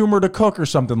Amy Schumer to Cook or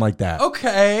something like that.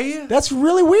 Okay. That's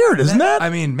really weird, isn't that?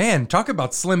 I mean, man, talk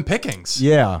about slim pickings.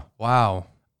 Yeah. Wow.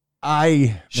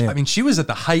 She was at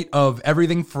the height of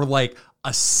everything for like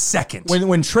a second.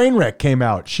 When Trainwreck came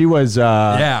out, she was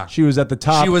she was at the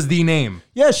top. She was the name.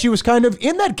 Yeah, she was kind of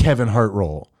in that Kevin Hart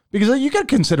role. Because you got to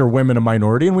consider women a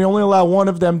minority, and we only allow one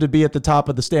of them to be at the top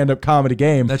of the stand-up comedy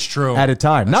game. That's true. At a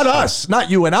time. Not us, not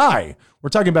you and I. We're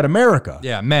talking about America.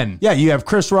 Yeah, men. Yeah, you have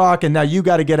Chris Rock, and now you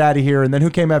got to get out of here. And then who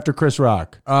came after Chris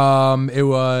Rock? It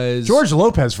was George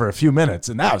Lopez for a few minutes,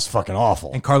 and that was fucking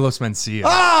awful. And Carlos Mencia.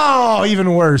 Oh,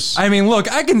 even worse. I mean,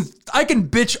 look, I can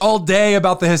bitch all day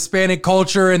about the Hispanic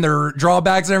culture and their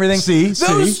drawbacks and everything.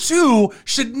 Those two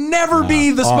should never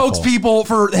be the spokespeople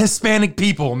for Hispanic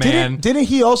people, man. Didn't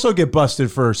he also get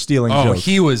busted for stealing jokes? Oh,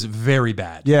 he was very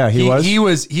bad. Yeah, he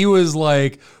was. He was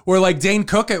like, where like Dane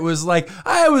Cook, it was like,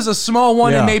 I was a small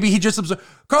one and maybe he just absorbed.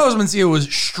 Carlos Mencia was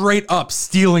straight up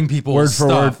stealing people's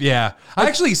stuff. Yeah. I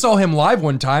actually saw him live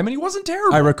one time and he wasn't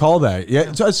terrible. I recall that.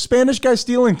 Yeah, so a Spanish guy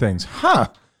stealing things. Huh.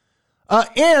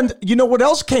 And you know what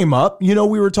else came up? You know,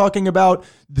 we were talking about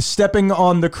the stepping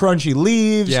on the crunchy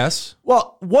leaves. Yes.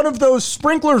 Well, one of those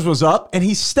sprinklers was up and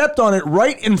he stepped on it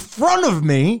right in front of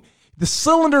me. The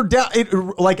cylinder down,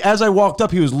 like as I walked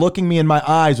up, he was looking me in my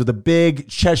eyes with a big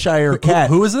Cheshire cat.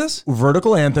 Who is this?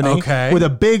 Vertical Anthony. Okay. With a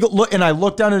big look, and I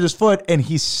looked down at his foot, and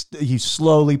he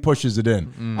slowly pushes it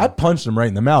in. I punched him right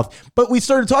in the mouth. But we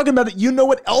started talking about it. You know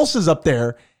what else is up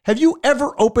there? Have you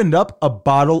ever opened up a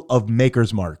bottle of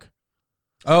Maker's Mark?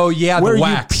 Oh, yeah, Where the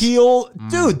wax. you peel,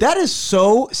 dude, that is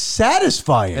so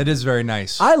satisfying. It is very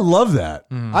nice. I love that.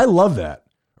 I love that.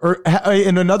 Or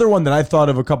in another one that I thought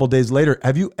of a couple days later,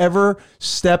 have you ever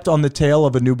stepped on the tail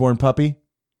of a newborn puppy?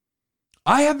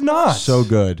 I have not. So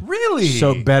good. Really?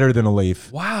 So better than a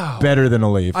leaf. Wow. Better than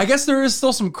a leaf. I guess there is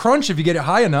still some crunch if you get it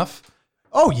high enough.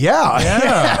 Oh, yeah.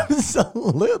 Yeah.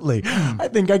 Absolutely. I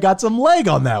think I got some leg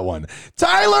on that one.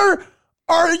 Tyler,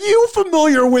 are you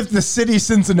familiar with the city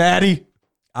Cincinnati?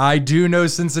 I do know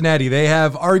Cincinnati. They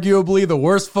have arguably the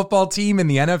worst football team in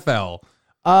the NFL.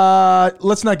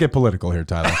 Let's not get political here,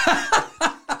 Tyler.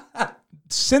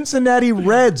 Cincinnati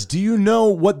Reds. Do you know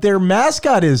what their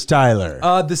mascot is, Tyler?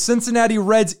 The Cincinnati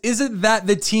Reds, isn't that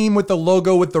the team with the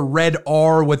logo with the red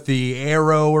R with the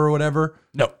arrow or whatever?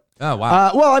 No. Oh,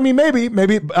 wow. Well, I mean, maybe,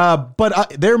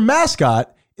 but their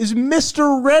mascot is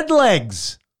Mr.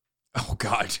 Redlegs. Oh,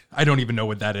 God. I don't even know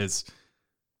what that is.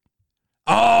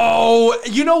 Oh,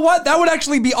 you know what? That would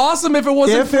actually be awesome if it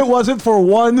wasn't For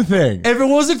one thing. if it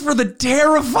wasn't for the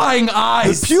terrifying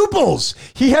eyes. The pupils.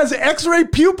 He has X-ray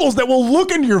pupils that will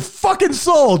look into your fucking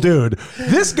soul, dude.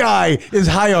 This guy is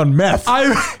high on meth,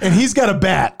 and he's got a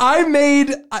bat.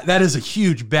 That is a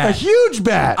huge bat. A huge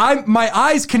bat. My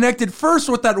eyes connected first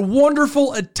with that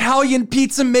wonderful Italian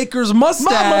pizza maker's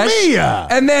mustache. Mamma mia.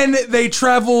 And then they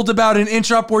traveled about an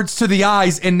inch upwards to the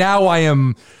eyes, and now I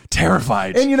am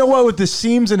terrified. And you know what? With the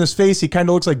seams in his face, he kind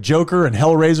of looks like Joker and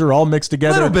Hellraiser all mixed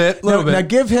together. Little bit. Now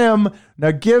give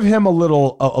him a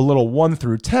little 1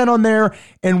 through 10 on there.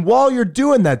 And while you're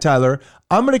doing that, Tyler,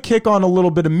 I'm going to kick on a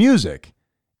little bit of music.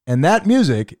 And that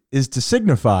music is to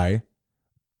signify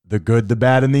the good, the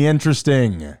bad, and the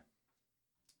interesting.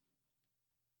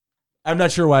 I'm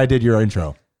not sure why I did your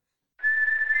intro.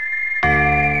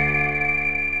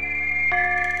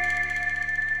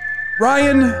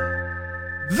 Ryan,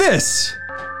 this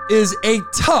is a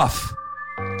tough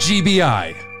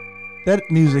GBI. That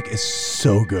music is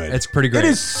so good. It's pretty great. It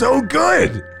is so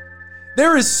good.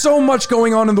 There is so much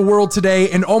going on in the world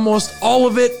today, and almost all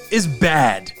of it is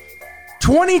bad.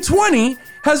 2020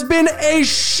 has been a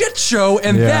shit show,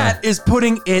 and that is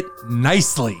putting it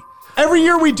nicely. Every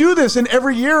year we do this, and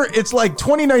every year it's like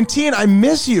 2019. I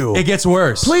miss you. It gets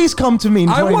worse. Please come to me in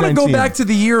 2019. I want to go back to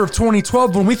the year of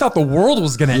 2012 when we thought the world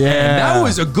was going to end. That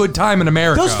was a good time in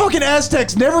America. Those fucking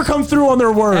Aztecs never come through on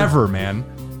their word. Ever, man.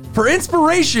 For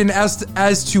inspiration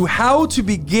as to how to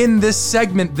begin this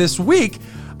segment this week,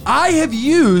 I have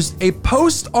used a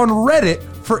post on Reddit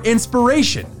for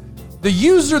inspiration. The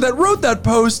user that wrote that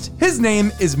post, his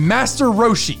name is Master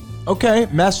Roshi. Okay,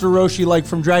 Master Roshi, like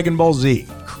from Dragon Ball Z.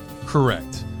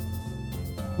 Correct.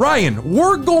 Ryan,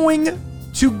 we're going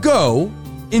to go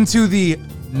into the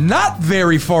not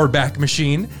very far back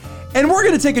machine, and we're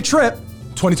going to take a trip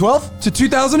 2012 to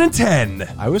 2010.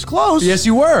 I was close. Yes,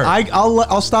 you were.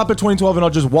 I'll stop at 2012 and I'll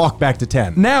just walk back to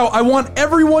 10. Now, I want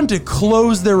everyone to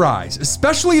close their eyes,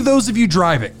 especially those of you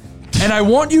driving. And I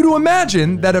want you to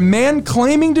imagine that a man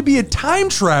claiming to be a time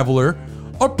traveler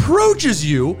approaches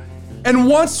you and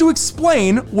wants to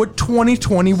explain what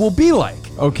 2020 will be like.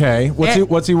 Okay,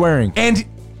 what's he wearing? And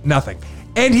nothing.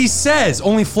 And he says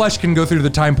only flesh can go through the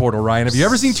time portal, Ryan. Have you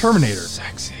ever seen Terminator?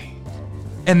 Sexy.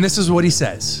 And this is what he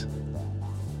says.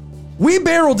 We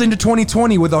barreled into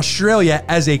 2020 with Australia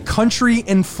as a country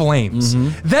in flames.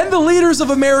 Then the leaders of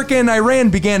America and Iran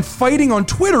began fighting on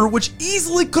Twitter, which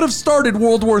easily could have started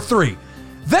World War III.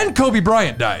 Then Kobe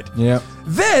Bryant died. Yep.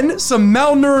 Then some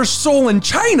malnourished soul in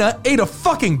China ate a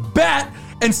fucking bat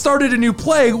and started a new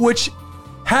plague, which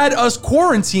had us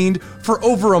quarantined for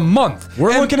over a month.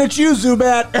 We're looking at you,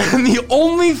 Zubat. And the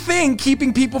only thing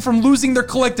keeping people from losing their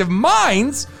collective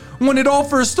minds when it all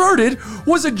first started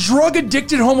was a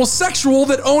drug-addicted homosexual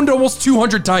that owned almost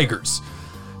 200 tigers.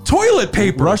 Toilet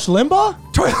paper. Rush Limbaugh?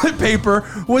 Toilet paper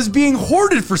was being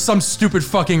hoarded for some stupid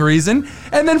fucking reason.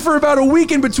 And then for about a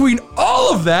week in between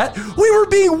all of that, we were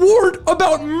being warned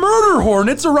about murder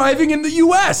hornets arriving in the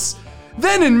US.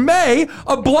 Then in May,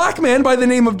 a black man by the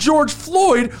name of George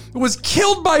Floyd was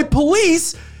killed by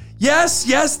police. Yes,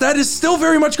 that is still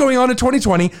very much going on in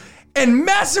 2020. And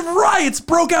massive riots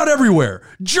broke out everywhere.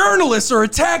 Journalists are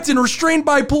attacked and restrained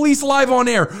by police live on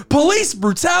air. Police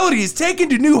brutality is taken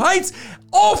to new heights,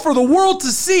 all for the world to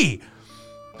see.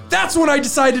 That's when I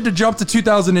decided to jump to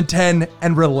 2010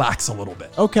 and relax a little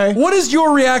bit. Okay. What is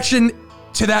your reaction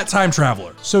to that time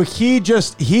traveler. So he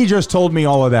just told me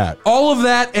all of that. All of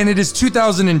that, and it is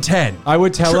 2010. I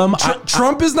would tell him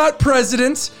Trump is not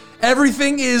president.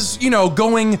 Everything is,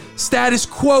 going status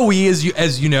quo-y,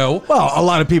 as you know. Well, a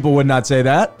lot of people would not say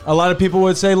that. A lot of people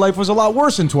would say life was a lot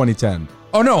worse in 2010.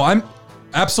 Oh no,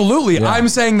 absolutely. Yeah. I'm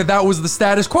saying that was the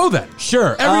status quo then.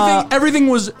 Sure. Everything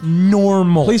was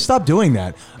normal. Please stop doing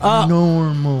that.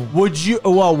 Normal.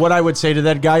 Well, what I would say to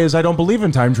that guy is I don't believe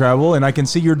in time travel and I can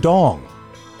see your dong.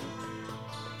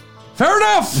 Fair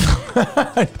enough.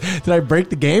 Did I break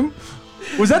the game?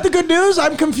 Was that the good news?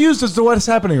 I'm confused as to what is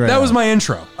happening right now. That was my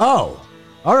intro. Oh,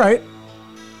 all right.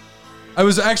 I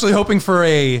was actually hoping for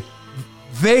a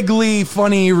vaguely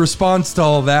funny response to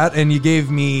all that, and you gave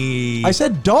me... I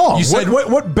said dong. You said...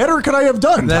 What better could I have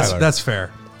done, Tyler? That's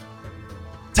fair.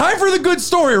 Time for the good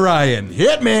story, Ryan.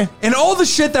 Hit me. In all the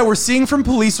shit that we're seeing from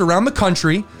police around the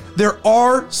country, there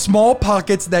are small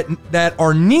pockets that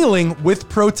are kneeling with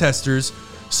protesters,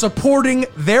 supporting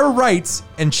their rights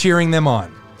and cheering them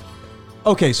on.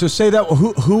 Okay, so say that.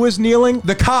 Who is kneeling?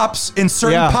 The cops in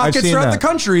certain Yeah, I've pockets seen throughout that. the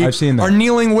country I've seen that. are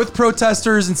kneeling with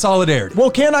protesters in solidarity.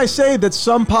 Well, can I say that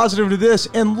some positive to this?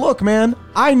 And look, man,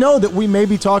 I know that we may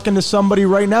be talking to somebody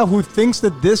right now who thinks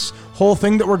that this whole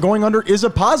thing that we're going under is a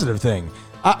positive thing.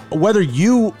 Whether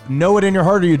you know it in your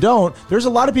heart or you don't, there's a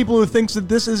lot of people who thinks that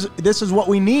this is what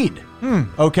we need.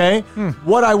 Okay?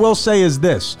 What I will say is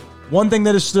this. One thing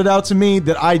that has stood out to me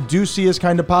that I do see as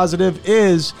kind of positive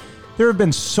is there have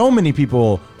been so many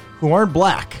people who aren't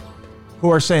black who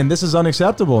are saying this is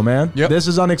unacceptable, man. Yep. This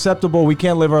is unacceptable. We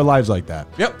can't live our lives like that.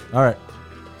 Yep. All right.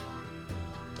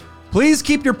 Please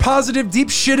keep your positive, deep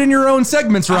shit in your own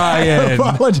segments, Ryan.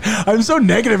 I'm so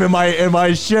negative in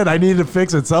my shit. I need to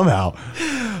fix it somehow.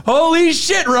 Holy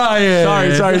shit,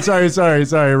 Ryan.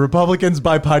 Sorry. Republicans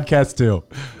buy podcasts too.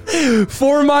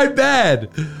 For my bad.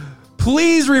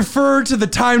 Please refer to the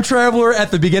time traveler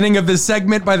at the beginning of this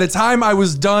segment. By the time I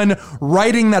was done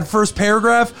writing that first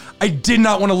paragraph, I did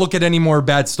not want to look at any more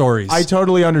bad stories. I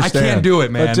totally understand. I can't do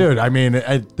it, man. But dude, I mean,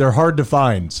 they're hard to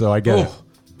find, so I get it.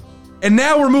 And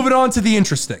now we're moving on to the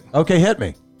interesting. Okay, hit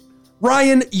me.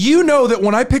 Ryan, you know that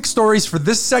when I pick stories for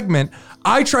this segment,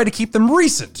 I try to keep them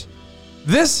recent.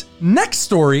 This next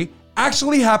story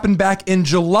actually happened back in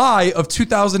July of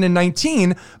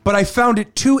 2019, but I found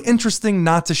it too interesting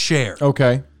not to share.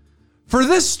 Okay. For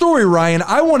this story, Ryan,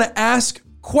 I want to ask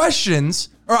questions,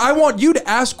 or I want you to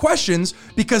ask questions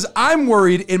because I'm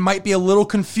worried it might be a little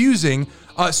confusing.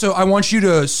 So I want you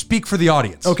to speak for the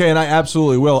audience. Okay, and I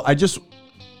absolutely will. I just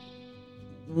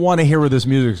want to hear where this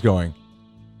music's going.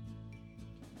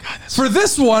 For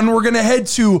this one, we're going to head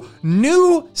to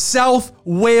New South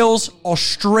Wales,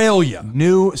 Australia.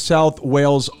 New South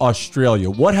Wales, Australia.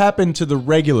 What happened to the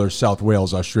regular South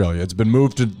Wales, Australia? It's been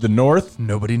moved to the north?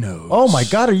 Nobody knows. Oh my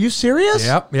God, are you serious?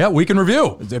 Yeah, we can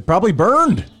review. It probably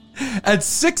burned. At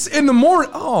 6 in the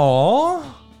morning. Aww.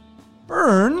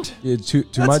 Burned. Too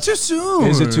That's much? too soon.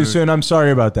 Is it too soon? I'm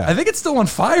sorry about that. I think it's still on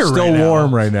fire Still right now.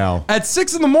 warm right now. At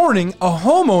 6 in the morning, a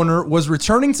homeowner was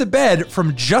returning to bed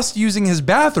from just using his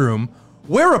bathroom,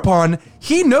 whereupon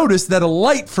he noticed that a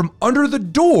light from under the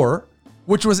door,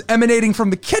 which was emanating from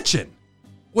the kitchen,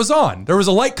 was on. There was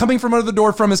a light coming from under the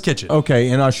door from his kitchen. Okay,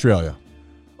 in Australia.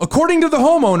 According to the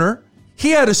homeowner, he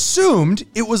had assumed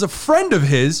it was a friend of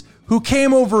his who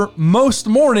came over most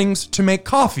mornings to make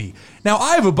coffee. Now,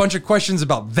 I have a bunch of questions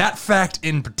about that fact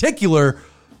in particular,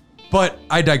 but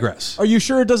I digress. Are you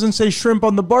sure it doesn't say shrimp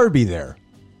on the Barbie there?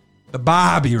 The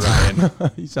Bobby, Ryan.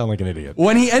 You sound like an idiot.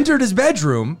 When he entered his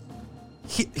bedroom,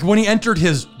 when he entered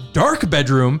his dark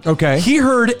bedroom, Okay. he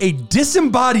heard a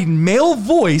disembodied male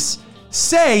voice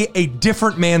say a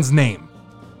different man's name.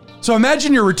 So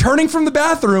imagine you're returning from the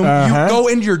bathroom, you go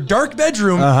into your dark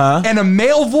bedroom, and a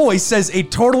male voice says a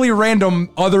totally random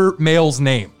other male's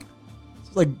name.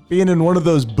 It's like being in one of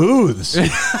those booths,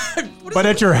 but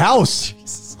at your house.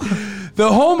 The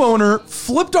homeowner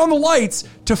flipped on the lights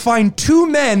to find two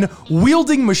men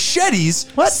wielding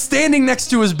machetes standing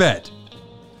next to his bed.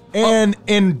 And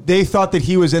they thought that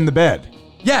he was in the bed.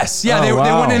 Yes, yeah, Oh, they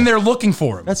wow. went in there looking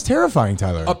for him. That's terrifying,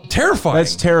 Tyler. Terrifying.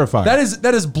 That's terrifying.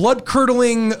 That is blood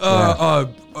curdling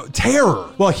terror.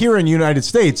 Well, here in the United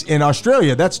States, in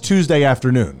Australia, that's Tuesday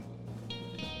afternoon.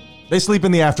 They sleep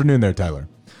in the afternoon there, Tyler.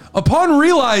 Upon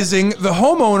realizing the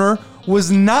homeowner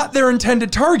was not their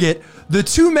intended target, the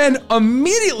two men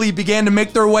immediately began to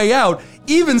make their way out,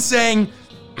 even saying,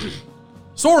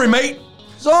 "Sorry, mate,"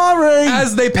 Sorry.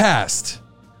 as they passed.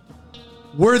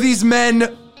 Were these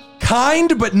men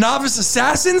kind but novice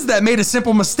assassins that made a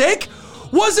simple mistake?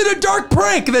 Was it a dark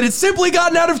prank that had simply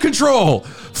gotten out of control?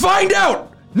 Find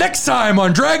out next time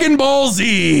on Dragon Ball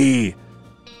Z.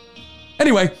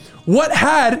 Anyway, what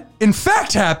had in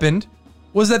fact happened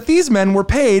was that these men were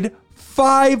paid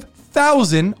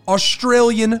 5,000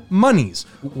 Australian monies.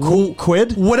 Cool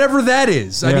quid? Whatever that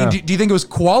is. I Yeah. mean, do you think it was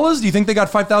koalas? Do you think they got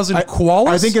 5,000 koalas?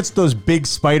 I think it's those big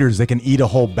spiders that can eat a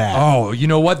whole bag. Oh, you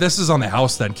know what? This is on the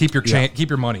house then. Keep your keep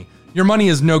your money. Your money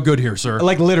is no good here, sir.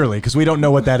 Like literally, because we don't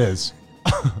know what that is.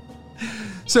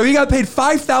 So he got paid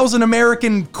 5,000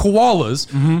 American koalas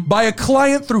by a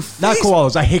client through Not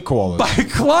koalas. I hate koalas. by a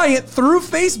client through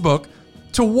Facebook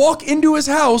to walk into his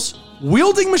house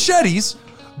wielding machetes,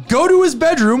 go to his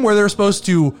bedroom where they're supposed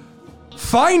to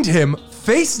find him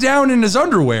face down in his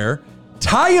underwear,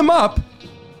 tie him up,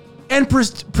 and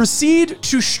proceed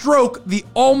to stroke the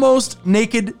almost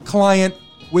naked client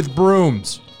with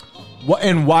brooms. What,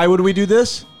 and why would we do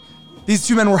this? These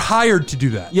two men were hired to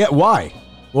do that. Yeah, why?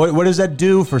 What does that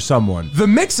do for someone? The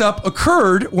mix-up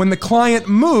occurred when the client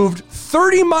moved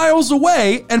 30 miles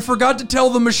away and forgot to tell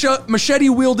the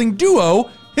machete-wielding duo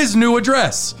his new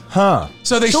address. Huh.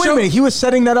 So they wait a showed minute, he was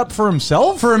setting that up for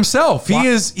himself? for himself. He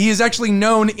is actually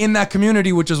known in that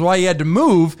community, which is why he had to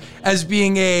move, as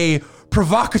being a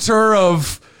provocateur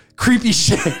of creepy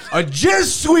shit. A jizz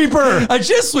sweeper! A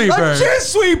jizz sweeper. A jizz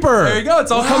sweeper! There you go.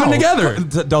 It's all coming together.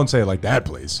 Don't say it like that,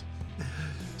 please.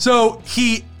 So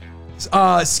he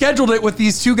scheduled it with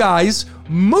these two guys,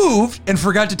 moved, and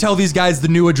forgot to tell these guys the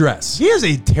new address. He is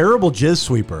a terrible jizz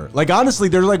sweeper. Like, honestly,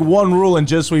 there's like one rule in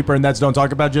jizz sweeper, and that's don't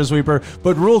talk about jizz sweeper.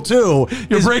 But rule 2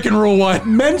 You're is breaking rule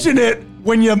 1. mention it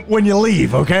when you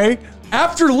leave, okay?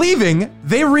 After leaving,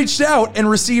 they reached out and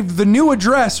received the new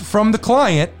address from the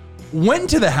client, went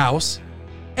to the house,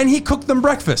 and he cooked them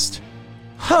breakfast.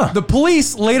 Huh. The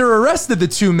police later arrested the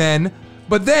two men,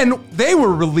 but then they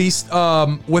were released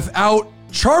without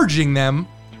charging them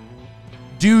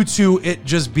due to it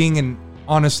just being an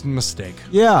honest mistake.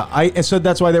 Yeah, and so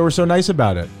that's why they were so nice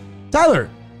about it. Tyler,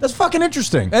 that's fucking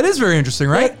interesting. That is very interesting,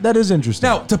 right? That is interesting.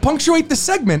 Now, to punctuate the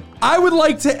segment, I would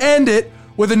like to end it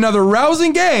with another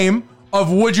rousing game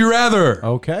of Would You Rather.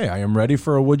 Okay, I am ready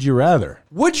for a would you rather.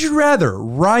 Would you rather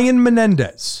Ryan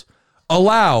Menendez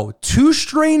allow two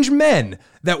strange men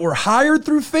that were hired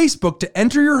through Facebook to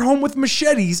enter your home with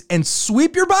machetes and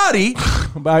sweep your body,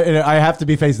 I have to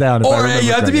be face down. If I or remember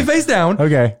you have to be correctly. face down,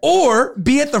 Okay. or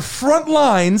be at the front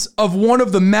lines of one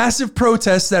of the massive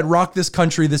protests that rocked this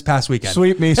country this past weekend?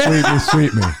 Sweep me, sweep me,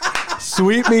 sweep me.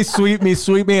 Sweep me, sweep me,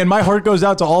 sweep me. And my heart goes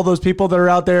out to all those people that are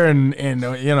out there and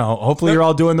you know, hopefully you're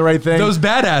all doing the right thing. Those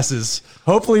badasses.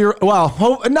 Hopefully you're,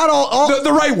 not all.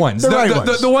 The right ones. The right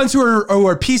ones. The ones who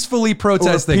are peacefully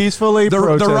protesting. The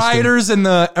protesting. rioters and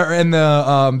the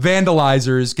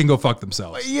vandalizers can go fuck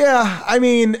themselves. Yeah, I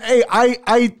mean, hey,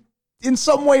 I in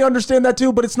some way understand that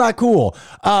too, but it's not cool.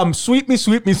 Sweep me,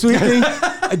 sweep me, sweep me.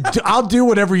 I'll do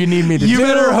whatever you need me to do. You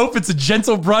better hope it's a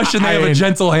gentle brush and they have I a mean,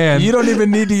 gentle hand. You don't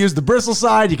even need to use the bristle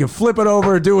side. You can flip it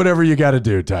over, do whatever you got to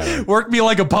do, Tyler. Work me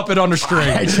like a puppet on a string.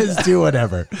 I just do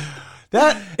whatever.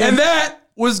 And that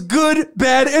was good,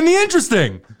 bad, and the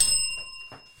interesting.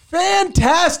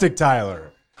 Fantastic, Tyler.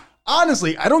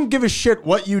 Honestly, I don't give a shit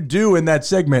what you do in that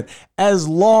segment as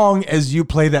long as you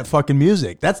play that fucking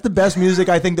music. That's the best music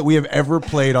I think that we have ever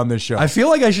played on this show. I feel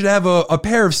like I should have a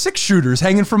pair of 6-shooters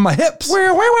hanging from my hips.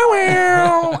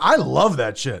 I love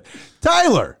that shit.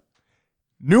 Tyler,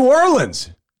 New Orleans.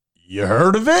 You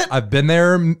heard of it? I've been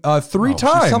there 3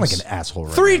 times. You sound like an asshole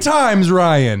right 3 now. times,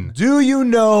 Ryan. Do you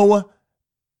know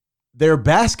their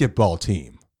basketball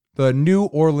team? The New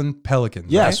Orleans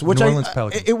Pelicans. Yes, right? which New Orleans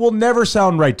it will never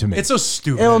sound right to me. It's so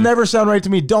stupid. It'll never sound right to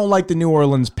me. Don't like the New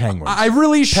Orleans Penguins. I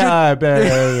really should.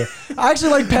 I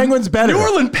actually like Penguins better. New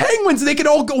Orleans Penguins, they could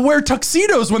all go wear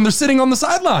tuxedos when they're sitting on the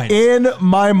sideline. In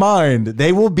my mind,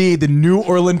 they will be the New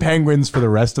Orleans Penguins for the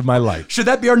rest of my life. Should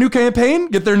that be our new campaign?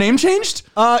 Get their name changed?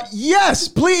 Yes,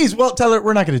 please. Well, Tyler,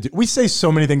 we're not going to do. We say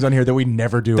so many things on here that we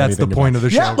never do. That's the anything point about.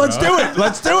 of the Yeah, show, let's bro. do it.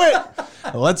 Let's do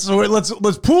it.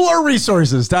 Let's pool our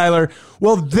resources, Tyler.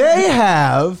 Well, they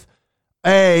have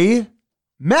a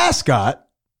mascot,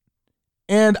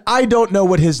 and I don't know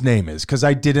what his name is because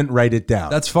I didn't write it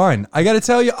down. That's fine. I got to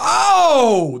tell you,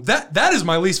 that is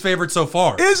my least favorite so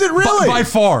far. Is it really? By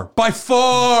far.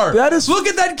 That is- Look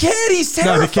at that kid. He's no,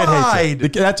 terrified. the kid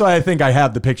hates it. That's why I think I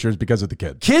have the pictures because of the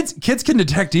kid. Kids can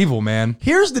detect evil, man.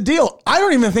 Here's the deal. I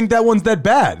don't even think that one's that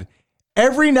bad.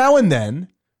 Every now and then,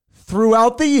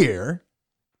 throughout the year,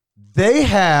 they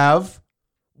have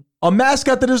a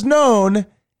mascot that is known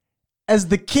as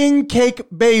the King Cake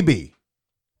Baby.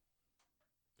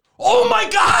 Oh my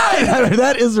God!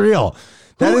 That is real.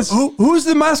 Who's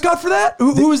the mascot for that?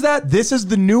 Who is that? This is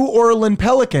the New Orleans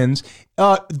Pelicans.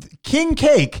 King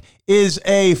Cake is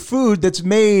a food that's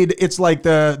made. It's like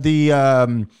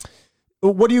the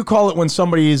what do you call it when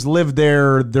somebody's lived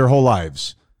there their whole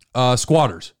lives?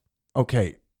 Squatters.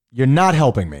 Okay, you're not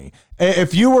helping me.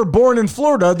 If you were born in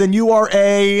Florida, then you are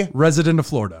a Resident of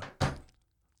Florida.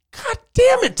 God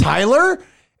damn it, Tyler.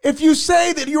 If you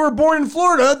say that you were born in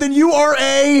Florida, then you are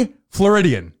a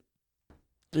Floridian.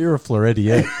 You're a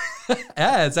Floridian.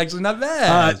 Yeah, it's actually not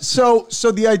bad. So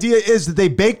the idea is that they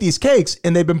bake these cakes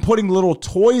and they've been putting little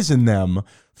toys in them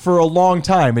for a long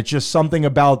time. It's just something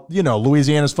about,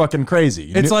 Louisiana's fucking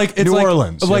crazy. It's New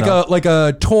Orleans. like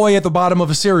a toy at the bottom of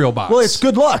a cereal box. Well, it's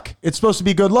good luck. It's supposed to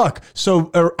be good luck.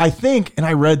 So I think, and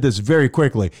I read this very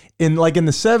quickly, in the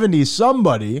 70s,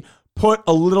 somebody put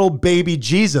a little baby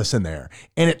Jesus in there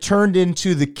and it turned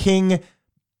into the king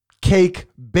cake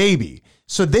baby.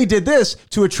 So they did this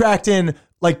to attract in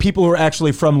people who are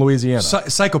actually from Louisiana.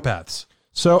 Psychopaths.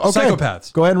 So, okay,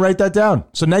 Psychopaths. Go ahead and write that down.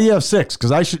 So now you have 6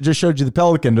 because I just showed you the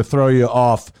pelican to throw you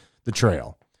off the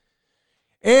trail.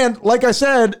 And like I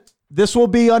said, this will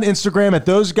be on Instagram at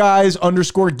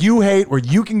 @thoseguys_youhate, where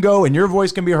you can go and your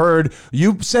voice can be heard.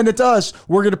 You send it to us.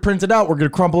 We're going to print it out. We're going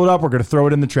to crumple it up. We're going to throw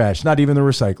it in the trash, not even the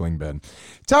recycling bin.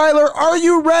 Tyler, are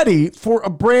you ready for a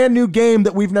brand new game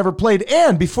that we've never played?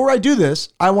 And before I do this,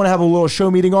 I want to have a little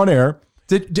show meeting on air.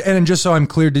 And just so I'm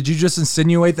clear, did you just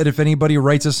insinuate that if anybody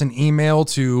writes us an email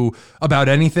about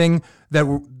anything,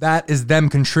 that is them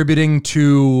contributing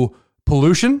to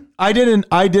pollution? I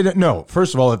didn't know.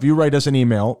 First of all, if you write us an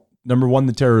email, number 1,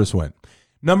 the terrorists win.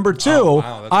 Number 2,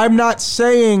 I'm not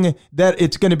saying that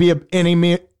it's going to be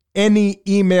any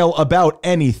email about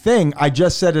anything. I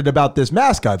just said it about this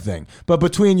mascot thing. But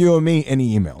between you and me,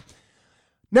 any email.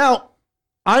 Now,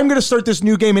 I'm going to start this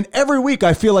new game, and every week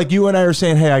I feel like you and I are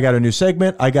saying, hey, I got a new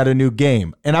segment, I got a new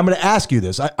game. And I'm going to ask you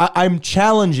this. I'm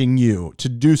challenging you to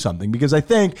do something because I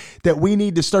think that we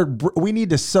need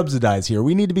to subsidize here.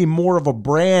 We need to be more of a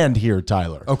brand here,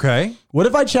 Tyler. Okay. What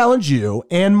if I challenge you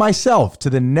and myself to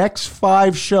the next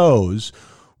 5 shows,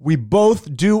 we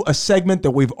both do a segment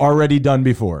that we've already done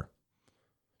before?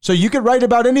 So you could write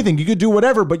about anything. You could do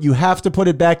whatever, but you have to put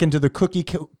it back into the cookie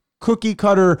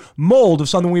cutter mold of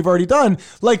something we've already done.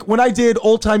 Like when I did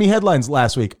old timey headlines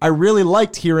last week, I really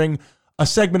liked hearing a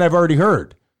segment I've already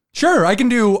heard. Sure, I can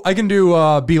do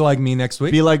Be Like Me next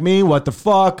week. Be Like Me, what the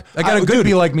fuck? I got a good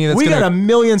Be Like Me that's we gonna got a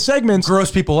million segments. gross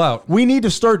people out. We need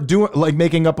to start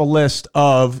making up a list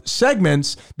of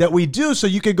segments that we do so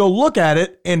you could go look at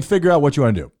it and figure out what you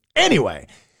want to do. Anyway,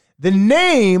 the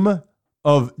name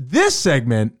of this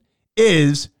segment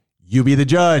is You Be the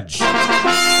Judge.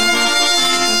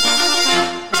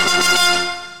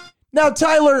 Now,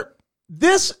 Tyler,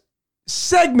 this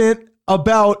segment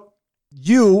about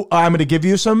you, I'm going to give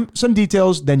you some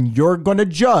details, then you're going to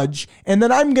judge, and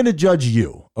then I'm going to judge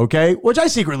you, okay? Which I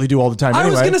secretly do all the time anyway.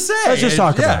 I was going to say. Let's just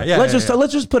talk about it.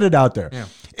 Let's just put it out there. Yeah.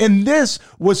 And this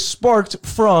was sparked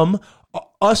from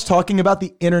us talking about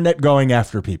the internet going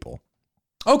after people.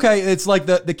 Okay, it's like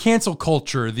the cancel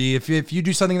culture. If you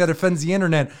do something that offends the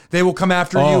internet, they will come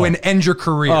after you and end your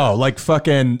career. Oh, like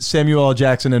fucking Samuel L.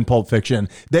 Jackson in Pulp Fiction.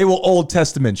 They will Old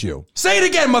Testament you. Say it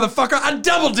again, motherfucker. I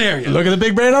double dare you. Look at the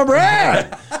big brain on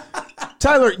Brad.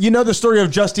 Tyler, you know the story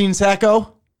of Justine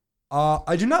Sacco?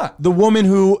 I do not. The woman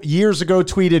who years ago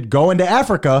tweeted, "Going to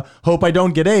Africa, hope I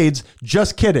don't get AIDS.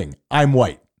 Just kidding. I'm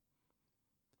white."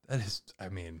 That is,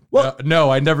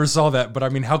 no, I never saw that. But I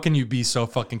mean, how can you be so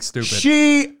fucking stupid?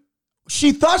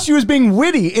 She thought she was being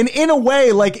witty. And in a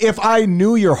way, like, if I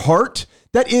knew your heart,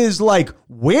 that is like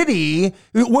witty.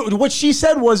 What she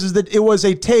said is that it was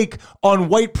a take on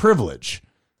white privilege.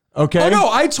 Okay. Oh, no,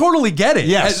 I totally get it.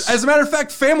 Yes. As a matter of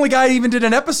fact, Family Guy even did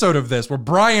an episode of this where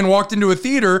Brian walked into a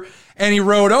theater and he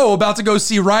wrote, about to go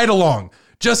see Ride Along.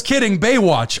 Just kidding,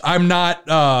 Baywatch. I'm not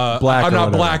black. I'm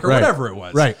not black or whatever it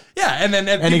was. Right. Yeah, and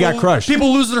then he got crushed.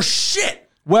 People lose their shit.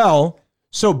 Well,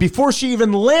 so before she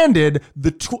even landed,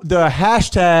 the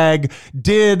hashtag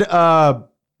did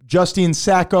Justine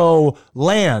Sacco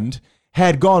land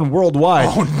had gone worldwide.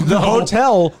 Oh, no. The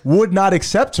hotel would not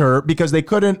accept her because they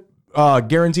couldn't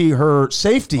guarantee her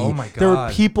safety. Oh my God. There were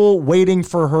people waiting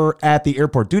for her at the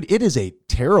airport. Dude, it is a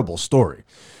terrible story.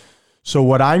 So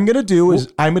what I'm going to do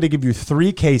is I'm going to give you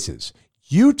 3 cases.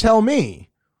 You tell me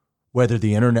whether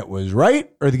the internet was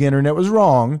right or the internet was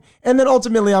wrong. And then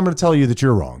ultimately I'm going to tell you that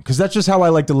you're wrong because that's just how I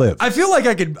like to live. I feel like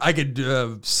I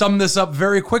could sum this up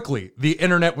very quickly. The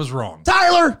internet was wrong.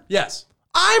 Tyler. Yes.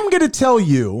 I'm going to tell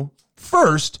you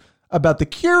first about the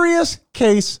curious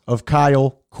case of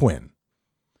Kyle Quinn.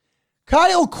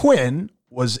 Kyle Quinn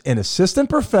was an assistant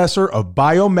professor of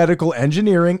biomedical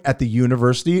engineering at the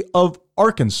University of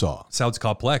Arkansas. Sounds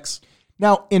complex.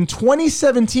 Now, in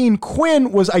 2017,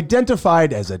 Quinn was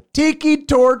identified as a tiki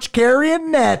torch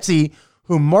carrying Nazi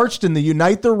who marched in the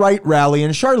Unite the Right rally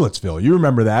in Charlottesville. You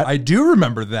remember that? I do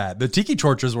remember that. The tiki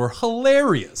torches were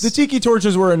hilarious. The tiki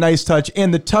torches were a nice touch,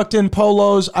 and the tucked-in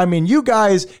polos. I mean, you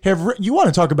guys you want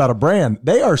to talk about a brand.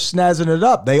 They are snazzing it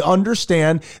up. They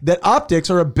understand that optics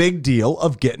are a big deal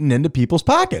of getting into people's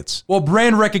pockets. Well,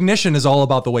 brand recognition is all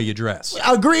about the way you dress.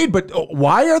 Agreed, but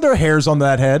why are there hairs on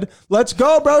that head? Let's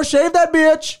go, bro. Shave that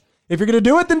bitch. If you're going to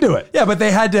do it, then do it. Yeah, but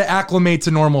they had to acclimate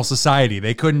to normal society.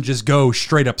 They couldn't just go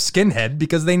straight up skinhead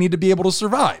because they need to be able to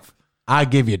survive. I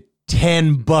give you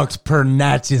 $10 per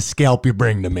Nazi scalp you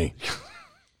bring to me.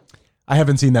 I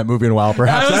haven't seen that movie in a while,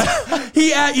 perhaps.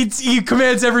 He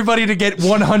commands everybody to get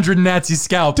 100 Nazi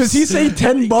scalps. Does he say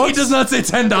 $10? He does not say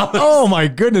 $10. Oh my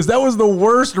goodness, that was the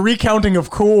worst recounting of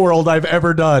Cool World I've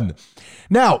ever done.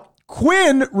 Now,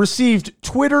 Quinn received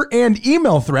Twitter and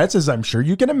email threats, as I'm sure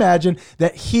you can imagine,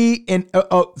 that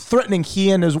threatening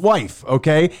he and his wife,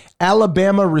 okay?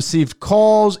 Alabama received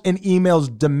calls and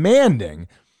emails demanding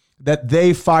that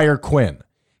they fire Quinn.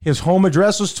 His home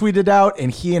address was tweeted out, and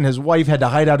he and his wife had to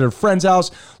hide out at a friend's house.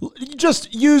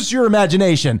 Just use your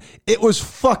imagination. It was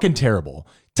fucking terrible.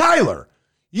 Tyler,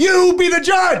 you be the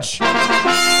judge!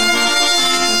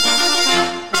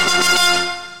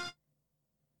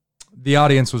 The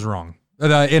audience was wrong.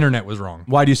 The internet was wrong.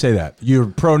 Why do you say that? You're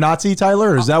pro-Nazi,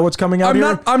 Tyler? Or is that what's coming out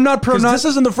here? I'm not pro-Nazi. This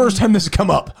isn't the first time this has come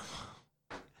up.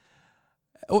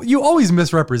 You always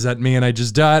misrepresent me, and I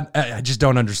just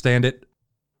don't understand it.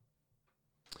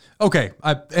 Okay,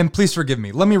 and please forgive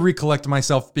me. Let me recollect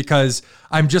myself because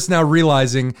I'm just now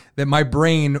realizing that my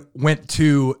brain went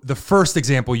to the first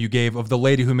example you gave of the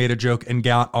lady who made a joke and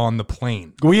got on the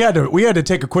plane. We had to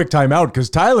take a quick time out because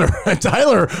Tyler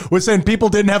was saying people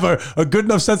didn't have a good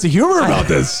enough sense of humor about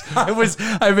this.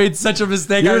 I made such a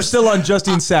mistake. You're still on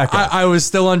Justine Sacco. I was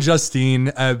still on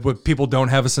Justine, but people don't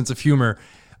have a sense of humor.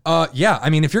 Yeah, I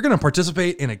mean, if you're going to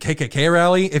participate in a KKK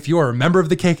rally, if you are a member of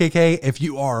the KKK, if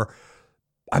you are,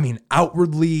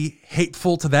 outwardly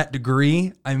hateful to that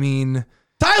degree,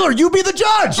 Tyler, you be the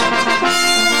judge!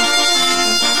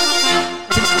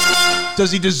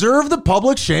 Does he deserve the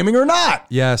public shaming or not?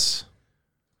 Yes.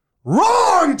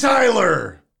 Wrong,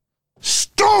 Tyler!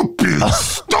 Stupid!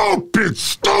 Stupid!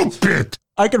 Stupid!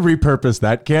 I could repurpose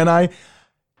that, can I?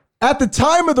 At the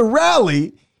time of the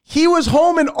rally, he was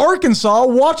home in Arkansas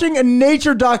watching a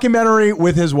nature documentary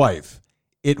with his wife.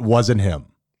 It wasn't him.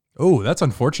 Oh, that's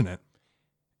unfortunate.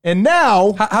 And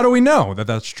now, how do we know that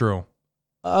that's true?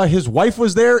 His wife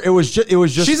was there. It was just.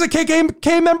 She's a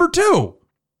KKK member too.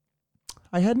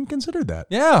 I hadn't considered that.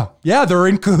 Yeah, they're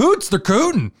in cahoots. They're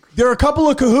cahooting. There are a couple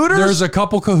of cahooters. There's a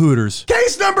couple cahooters.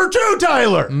 Case number 2,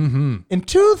 Tyler. Mm-hmm. In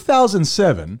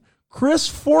 2007, Chris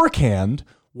Forkhand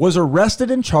was arrested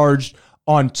and charged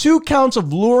on 2 counts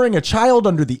of luring a child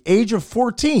under the age of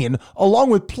 14,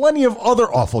 along with plenty of other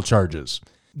awful charges.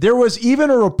 There was even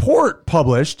a report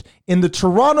published in the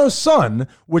Toronto Sun,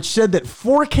 which said that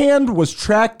Forkhand was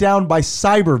tracked down by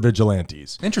cyber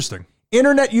vigilantes. Interesting.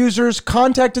 Internet users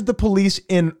contacted the police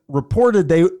and reported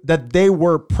that they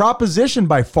were propositioned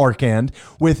by Forkhand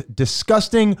with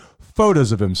disgusting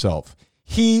photos of himself.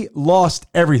 He lost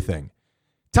everything.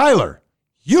 Tyler,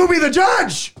 you be the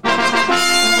judge!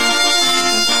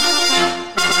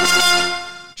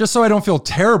 Just so I don't feel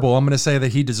terrible, I'm going to say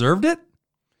that he deserved it.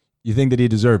 You think that he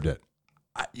deserved it?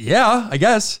 Yeah, I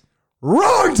guess.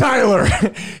 Wrong, Tyler.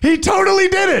 He totally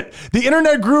did it. The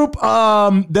internet group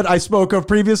that I spoke of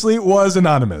previously was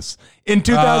anonymous. In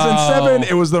 2007,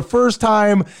 It was the first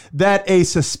time that a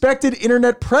suspected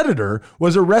internet predator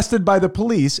was arrested by the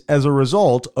police as a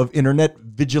result of internet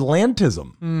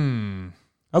vigilantism.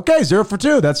 Okay, 0 for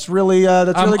 2. That's really really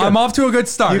good. I'm off to a good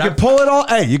start. You can pull it all.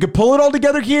 Hey, you can pull it all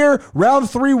together here. Round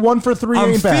 3, 1 for 3.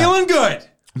 I'm ain't bad. feeling good.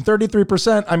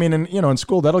 33%. I mean, in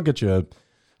school, that'll get you a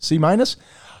C-.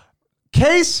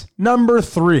 Case number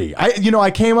 3.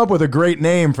 I came up with a great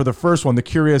name for the first one, The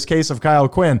Curious Case of Kyle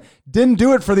Quinn. Didn't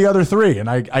do it for the other 3,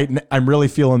 and I'm really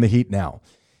feeling the heat now.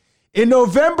 In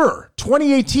November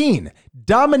 2018,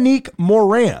 Dominique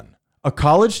Moran, a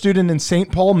college student in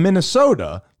St. Paul,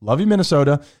 Minnesota, love you,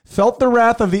 Minnesota, felt the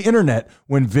wrath of the internet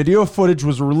when video footage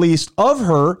was released of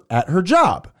her at her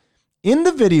job. In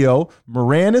the video,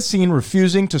 Moran is seen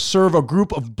refusing to serve a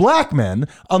group of black men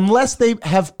unless they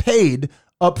have paid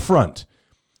up front.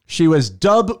 She was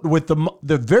dubbed with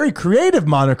the very creative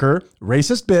moniker,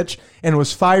 racist bitch, and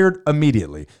was fired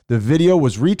immediately. The video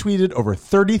was retweeted over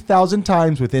 30,000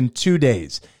 times within 2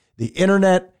 days. The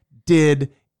internet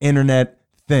did internet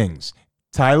things.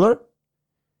 Tyler,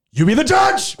 you be the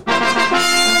judge!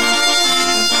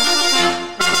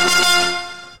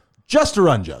 Just or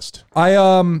unjust?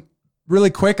 I Really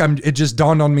quick, it just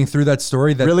dawned on me through that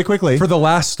story that Really quickly. for the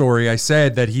last story, I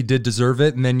said that he did deserve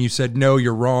it, and then you said no,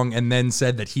 you're wrong, and then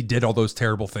said that he did all those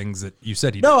terrible things that you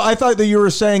said he did. No, I thought that you were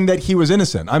saying that he was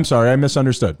innocent. I'm sorry, I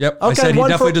misunderstood. Yep, I said he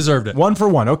definitely deserved it. 1 for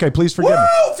 1. Okay, please forgive me.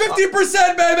 Woo!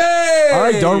 50%, baby! All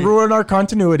right, don't ruin our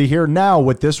continuity here. Now,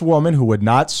 with this woman who would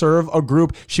not serve a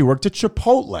group, she worked at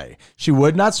Chipotle. She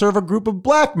would not serve a group of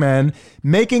black men,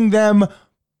 making them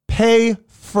pay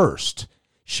first.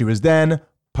 She was then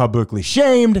publicly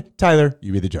shamed. Tyler,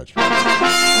 you be the judge.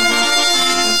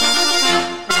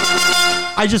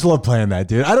 I just love playing that,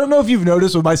 dude. I don't know if you've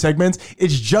noticed with my segments,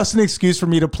 it's just an excuse for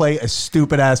me to play a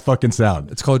stupid ass fucking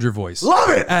sound. It's called your voice. Love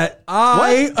it.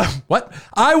 What?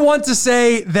 I want to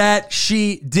say that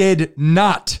she did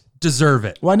not deserve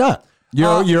it. Why not?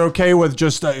 You're okay with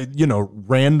just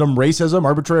random racism,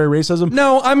 arbitrary racism?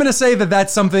 No, I'm going to say that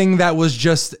that's something that was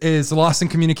is lost in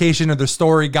communication, or the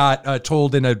story got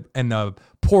told in a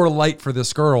poor light for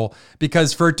this girl,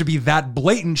 because for it to be that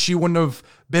blatant, she wouldn't have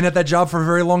been at that job for a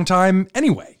very long time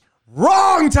anyway.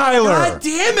 Wrong, Tyler. God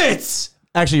damn it.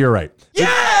 Actually, you're right.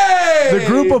 Yay! The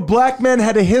group of black men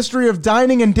had a history of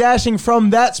dining and dashing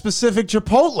from that specific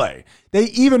Chipotle. They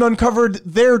even uncovered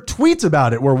their tweets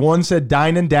about it, where one said,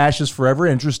 "Dine and dash is forever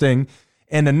interesting,"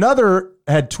 and another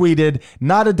had tweeted,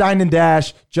 "Not a dine and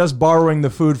dash, just borrowing the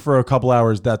food for a couple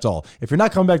hours, that's all. If you're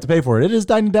not coming back to pay for it, it is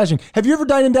dine and dashing." Have you ever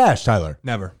dined and dashed, Tyler?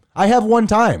 Never. I have one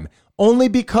time, only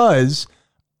because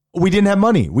we didn't have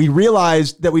money. We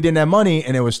realized that we didn't have money,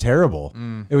 and it was terrible.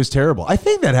 It was terrible. I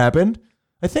think that happened.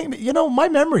 I think, my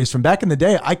memories from back in the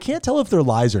day, I can't tell if they're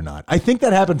lies or not. I think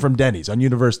that happened from Denny's on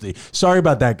University. Sorry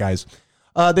about that, guys.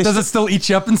 Does it still eat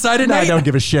you up inside at night? I don't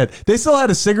give a shit. They still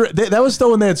had a cigarette. That was still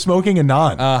when they had smoking and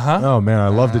non. Oh man, I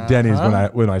loved the Denny's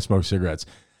when I smoked cigarettes.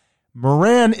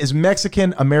 Moran is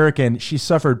Mexican American. She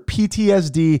suffered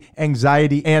PTSD,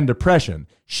 anxiety, and depression.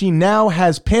 She now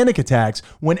has panic attacks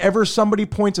whenever somebody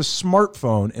points a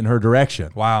smartphone in her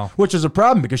direction. Wow. Which is a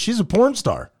problem because she's a porn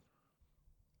star.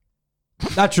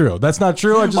 Not true. That's not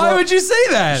true. Why would you say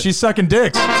that? She's sucking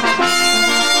dicks.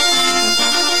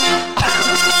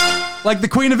 Like the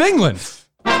Queen of England.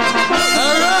 All right.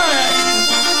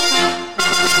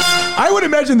 I would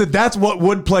imagine that that's what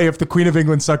would play if the Queen of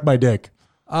England sucked my dick.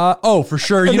 For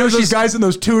sure. And those guys in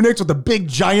those tunics with the big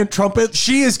giant trumpets.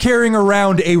 She is carrying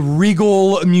around a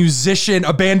regal musician,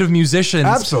 a band of musicians.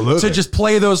 Absolutely. To just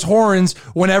play those horns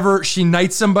whenever she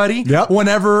knights somebody,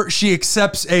 whenever she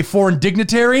accepts a foreign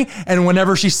dignitary, and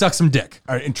whenever she sucks some dick.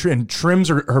 All right, and trims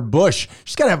her bush.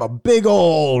 She's got to have a big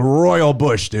old royal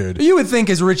bush, dude. You would think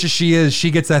as rich as she is, she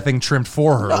gets that thing trimmed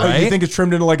for her, right? You think it's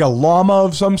trimmed into like a llama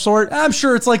of some sort? I'm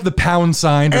sure it's like the pound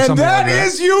sign or something like that. And that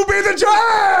is You Be the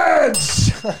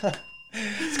Judge!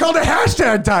 It's called a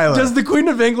hashtag, Tyler. Does the Queen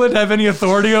of England have any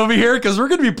authority over here? Because we're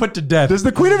going to be put to death. Does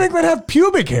the Queen of England have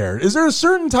pubic hair? Is there a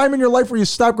certain time in your life where you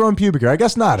stop growing pubic hair? I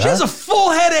guess not. She has a full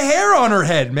head of hair on her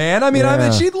head, man. I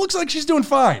mean, she looks like she's doing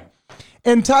fine.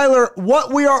 And Tyler,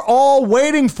 what we are all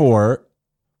waiting for,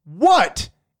 what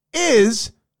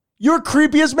is your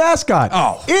creepiest mascot?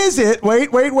 Oh. Is it, wait.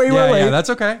 Yeah,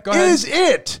 that's okay. Go ahead. Is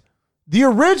it the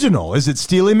original? Is it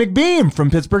Steely McBeam from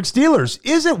Pittsburgh Steelers?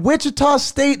 Is it Wichita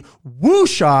State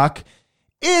Wooshock?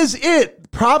 Is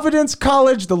it Providence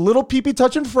College, the little pee-pee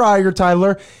touching Friar,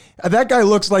 Tyler? That guy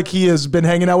looks like he has been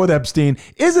hanging out with Epstein.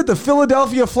 Is it the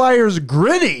Philadelphia Flyers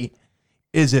Gritty?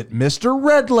 Is it Mr.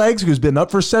 Redlegs, who's been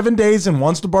up for 7 days and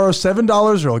wants to borrow $7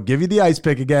 or he'll give you the ice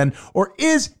pick again? Or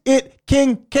is it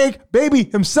King Cake Baby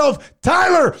himself?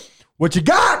 Tyler, what you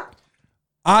got?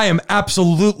 I am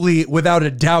absolutely, without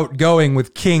a doubt, going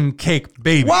with King Cake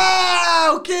Baby.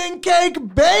 Wow, King Cake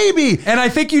Baby. And I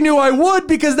think you knew I would,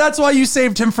 because that's why you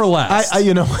saved him for last.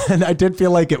 And I did feel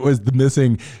like it was the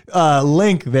missing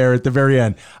link there at the very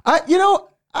end.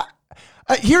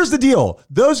 Here's the deal.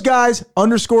 Those guys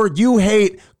 _ you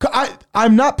hate.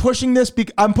 I'm not pushing this.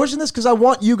 I'm pushing this because I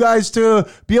want you guys to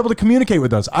be able to communicate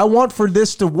with us. I want for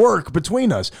this to work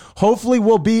between us. Hopefully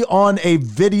we'll be on a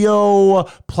video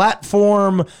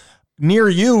platform near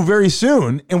you very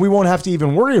soon, and we won't have to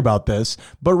even worry about this.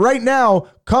 But right now,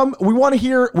 we want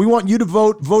you to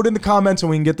vote in the comments, and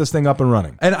we can get this thing up and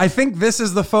running. And I think this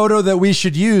is the photo that we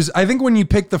should use. I think when you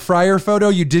picked the Friar photo,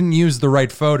 you didn't use the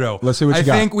right photo. Let's see what you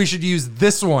got. I think we should use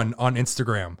this one on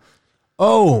Instagram.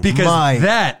 Oh, because my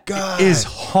that God. is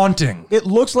haunting. It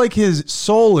looks like his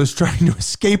soul is trying to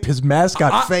escape his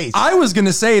mascot face. I was going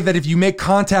to say that if you make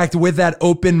contact with that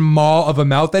open maw of a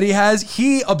mouth that he has,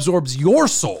 he absorbs your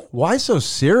soul. Why so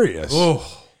serious?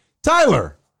 Oh.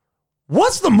 Tyler,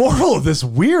 what's the moral of this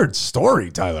weird story,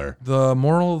 Tyler? The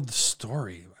moral of the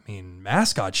story, mean,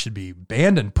 mascots should be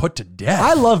banned and put to death.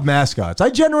 I love mascots. I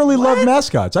generally love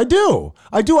mascots. I do.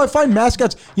 I find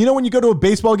mascots, you know, when you go to a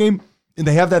baseball game and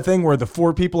they have that thing where the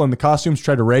 4 people in the costumes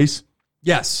try to race?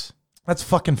 Yes. That's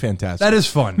fucking fantastic. That is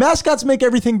fun. Mascots make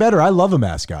everything better. I love a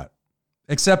mascot.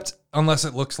 Except unless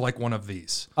it looks like one of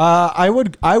these. I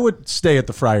would stay at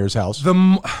the Friar's house.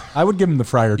 I would give him the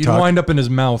Friar You'd tuck. wind up in his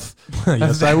mouth.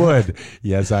 Yes, I would.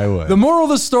 Yes, I would. The moral of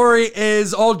the story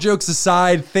is, all jokes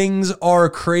aside, things are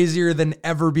crazier than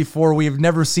ever before. We have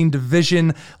never seen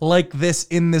division like this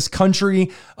in this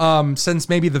country since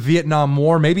maybe the Vietnam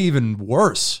War, maybe even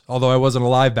worse, although I wasn't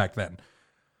alive back then.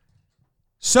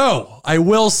 So, I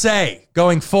will say,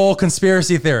 going full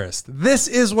conspiracy theorist, this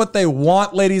is what they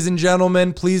want, ladies and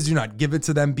gentlemen. Please do not give it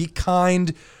to them. Be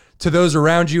kind to those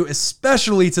around you,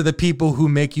 especially to the people who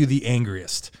make you the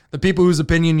angriest, the people whose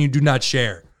opinion you do not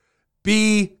share.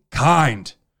 Be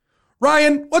kind.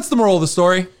 Ryan, what's the moral of the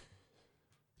story?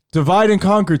 Divide and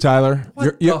conquer, Tyler.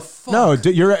 What the fuck?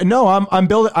 I'm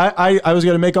building. I was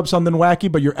going to make up something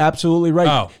wacky, but you're absolutely right.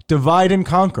 Oh. Divide and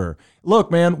conquer.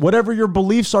 Look, man, whatever your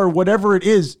beliefs are, whatever it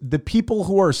is, the people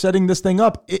who are setting this thing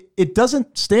up, it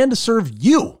doesn't stand to serve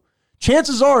you.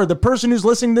 Chances are the person who's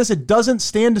listening to this, it doesn't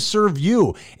stand to serve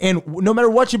you. And no matter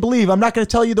what you believe, I'm not going to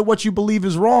tell you that what you believe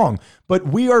is wrong, but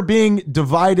we are being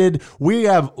divided. We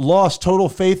have lost total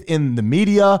faith in the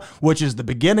media, which is the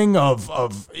beginning of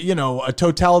a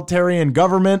totalitarian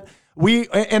government.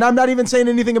 And I'm not even saying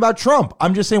anything about Trump.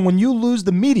 I'm just saying when you lose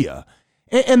the media,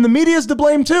 and the media is to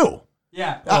blame too.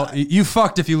 Yeah. Well, you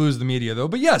fucked if you lose the media, though.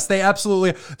 But yes, they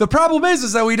absolutely. The problem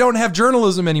is that we don't have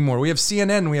journalism anymore. We have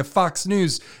CNN, we have Fox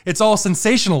News. It's all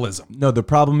sensationalism. No, the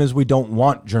problem is we don't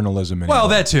want journalism anymore. Well,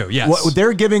 that too, yes.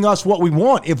 They're giving us what we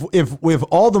want. If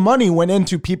all the money went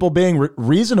into people being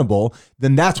reasonable,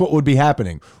 then that's what would be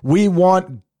happening. We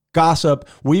want gossip.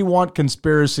 We want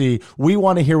conspiracy. We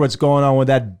want to hear what's going on with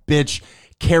that bitch,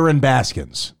 Karen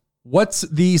Baskins. What's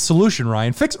the solution,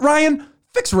 Ryan? Fix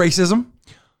racism.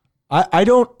 I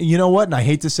don't, you know what? And I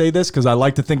hate to say this because I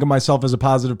like to think of myself as a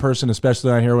positive person,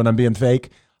 especially on here when I'm being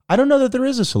fake. I don't know that there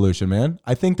is a solution, man.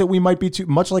 I think that we might be too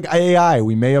much like AI.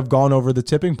 We may have gone over the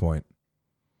tipping point.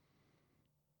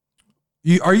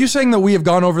 Are you saying that we have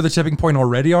gone over the tipping point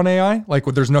already on AI? Like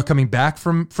there's no coming back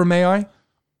from AI?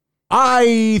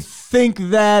 I think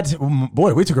that,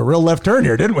 boy, we took a real left turn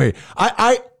here, didn't we?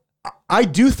 I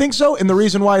do think so. And the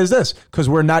reason why is this, because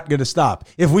we're not going to stop.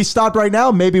 If we stopped right now,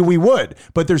 maybe we would.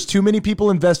 But there's too many people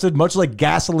invested, much like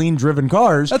gasoline-driven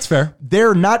cars. That's fair.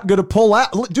 They're not going to pull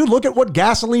out. Dude, look at what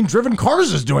gasoline-driven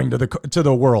cars is doing to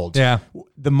the world. Yeah.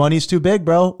 The money's too big,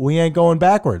 bro. We ain't going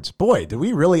backwards. Boy, did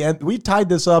we really end? We tied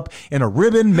this up in a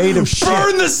ribbon made of shit.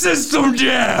 Burn the system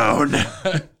down.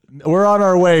 We're on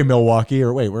our way, Milwaukee.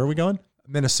 Or wait, where are we going?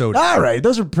 Minnesota. All right.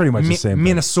 Those are pretty much the same thing.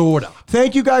 Minnesota.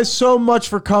 Thank you guys so much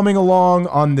for coming along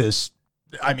on this,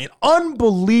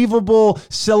 unbelievable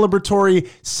celebratory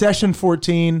session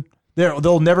 14.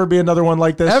 There'll never be another one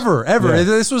like this. Ever. Yeah.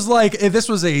 This was a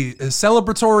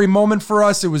celebratory moment for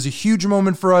us. It was a huge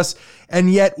moment for us.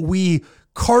 And yet we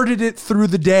carted it through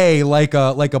the day like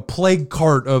a plague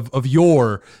cart of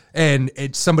yore, and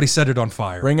somebody set it on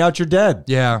fire. Bring out your dead.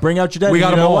 Yeah. Bring out your dead. We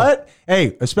got you them know all. What?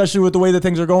 Hey, especially with the way that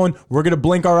things are going, we're going to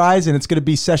blink our eyes and it's going to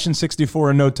be session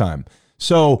 64 in no time.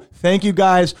 So thank you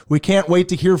guys. We can't wait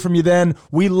to hear from you then.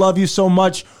 We love you so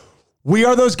much. We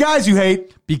are those guys you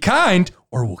hate. Be kind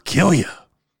or we'll kill you.